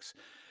 6.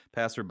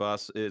 Pastor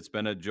Buss, it's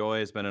been a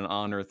joy. It's been an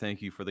honor.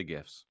 Thank you for the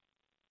gifts.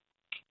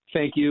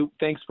 Thank you.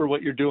 Thanks for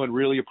what you're doing.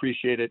 Really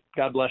appreciate it.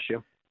 God bless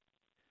you.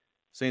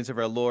 Saints of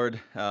our Lord,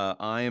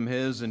 I am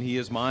his and he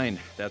is mine.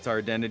 That's our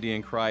identity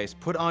in Christ.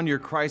 Put on your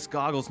Christ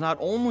goggles, not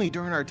only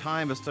during our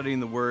time of studying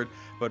the Word,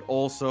 but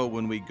also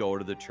when we go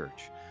to the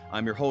church.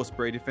 I'm your host,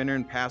 Brady Finner,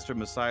 and pastor of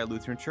Messiah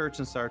Lutheran Church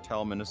in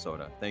Sartell,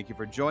 Minnesota. Thank you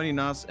for joining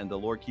us, and the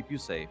Lord keep you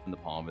safe in the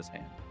palm of his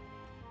hand.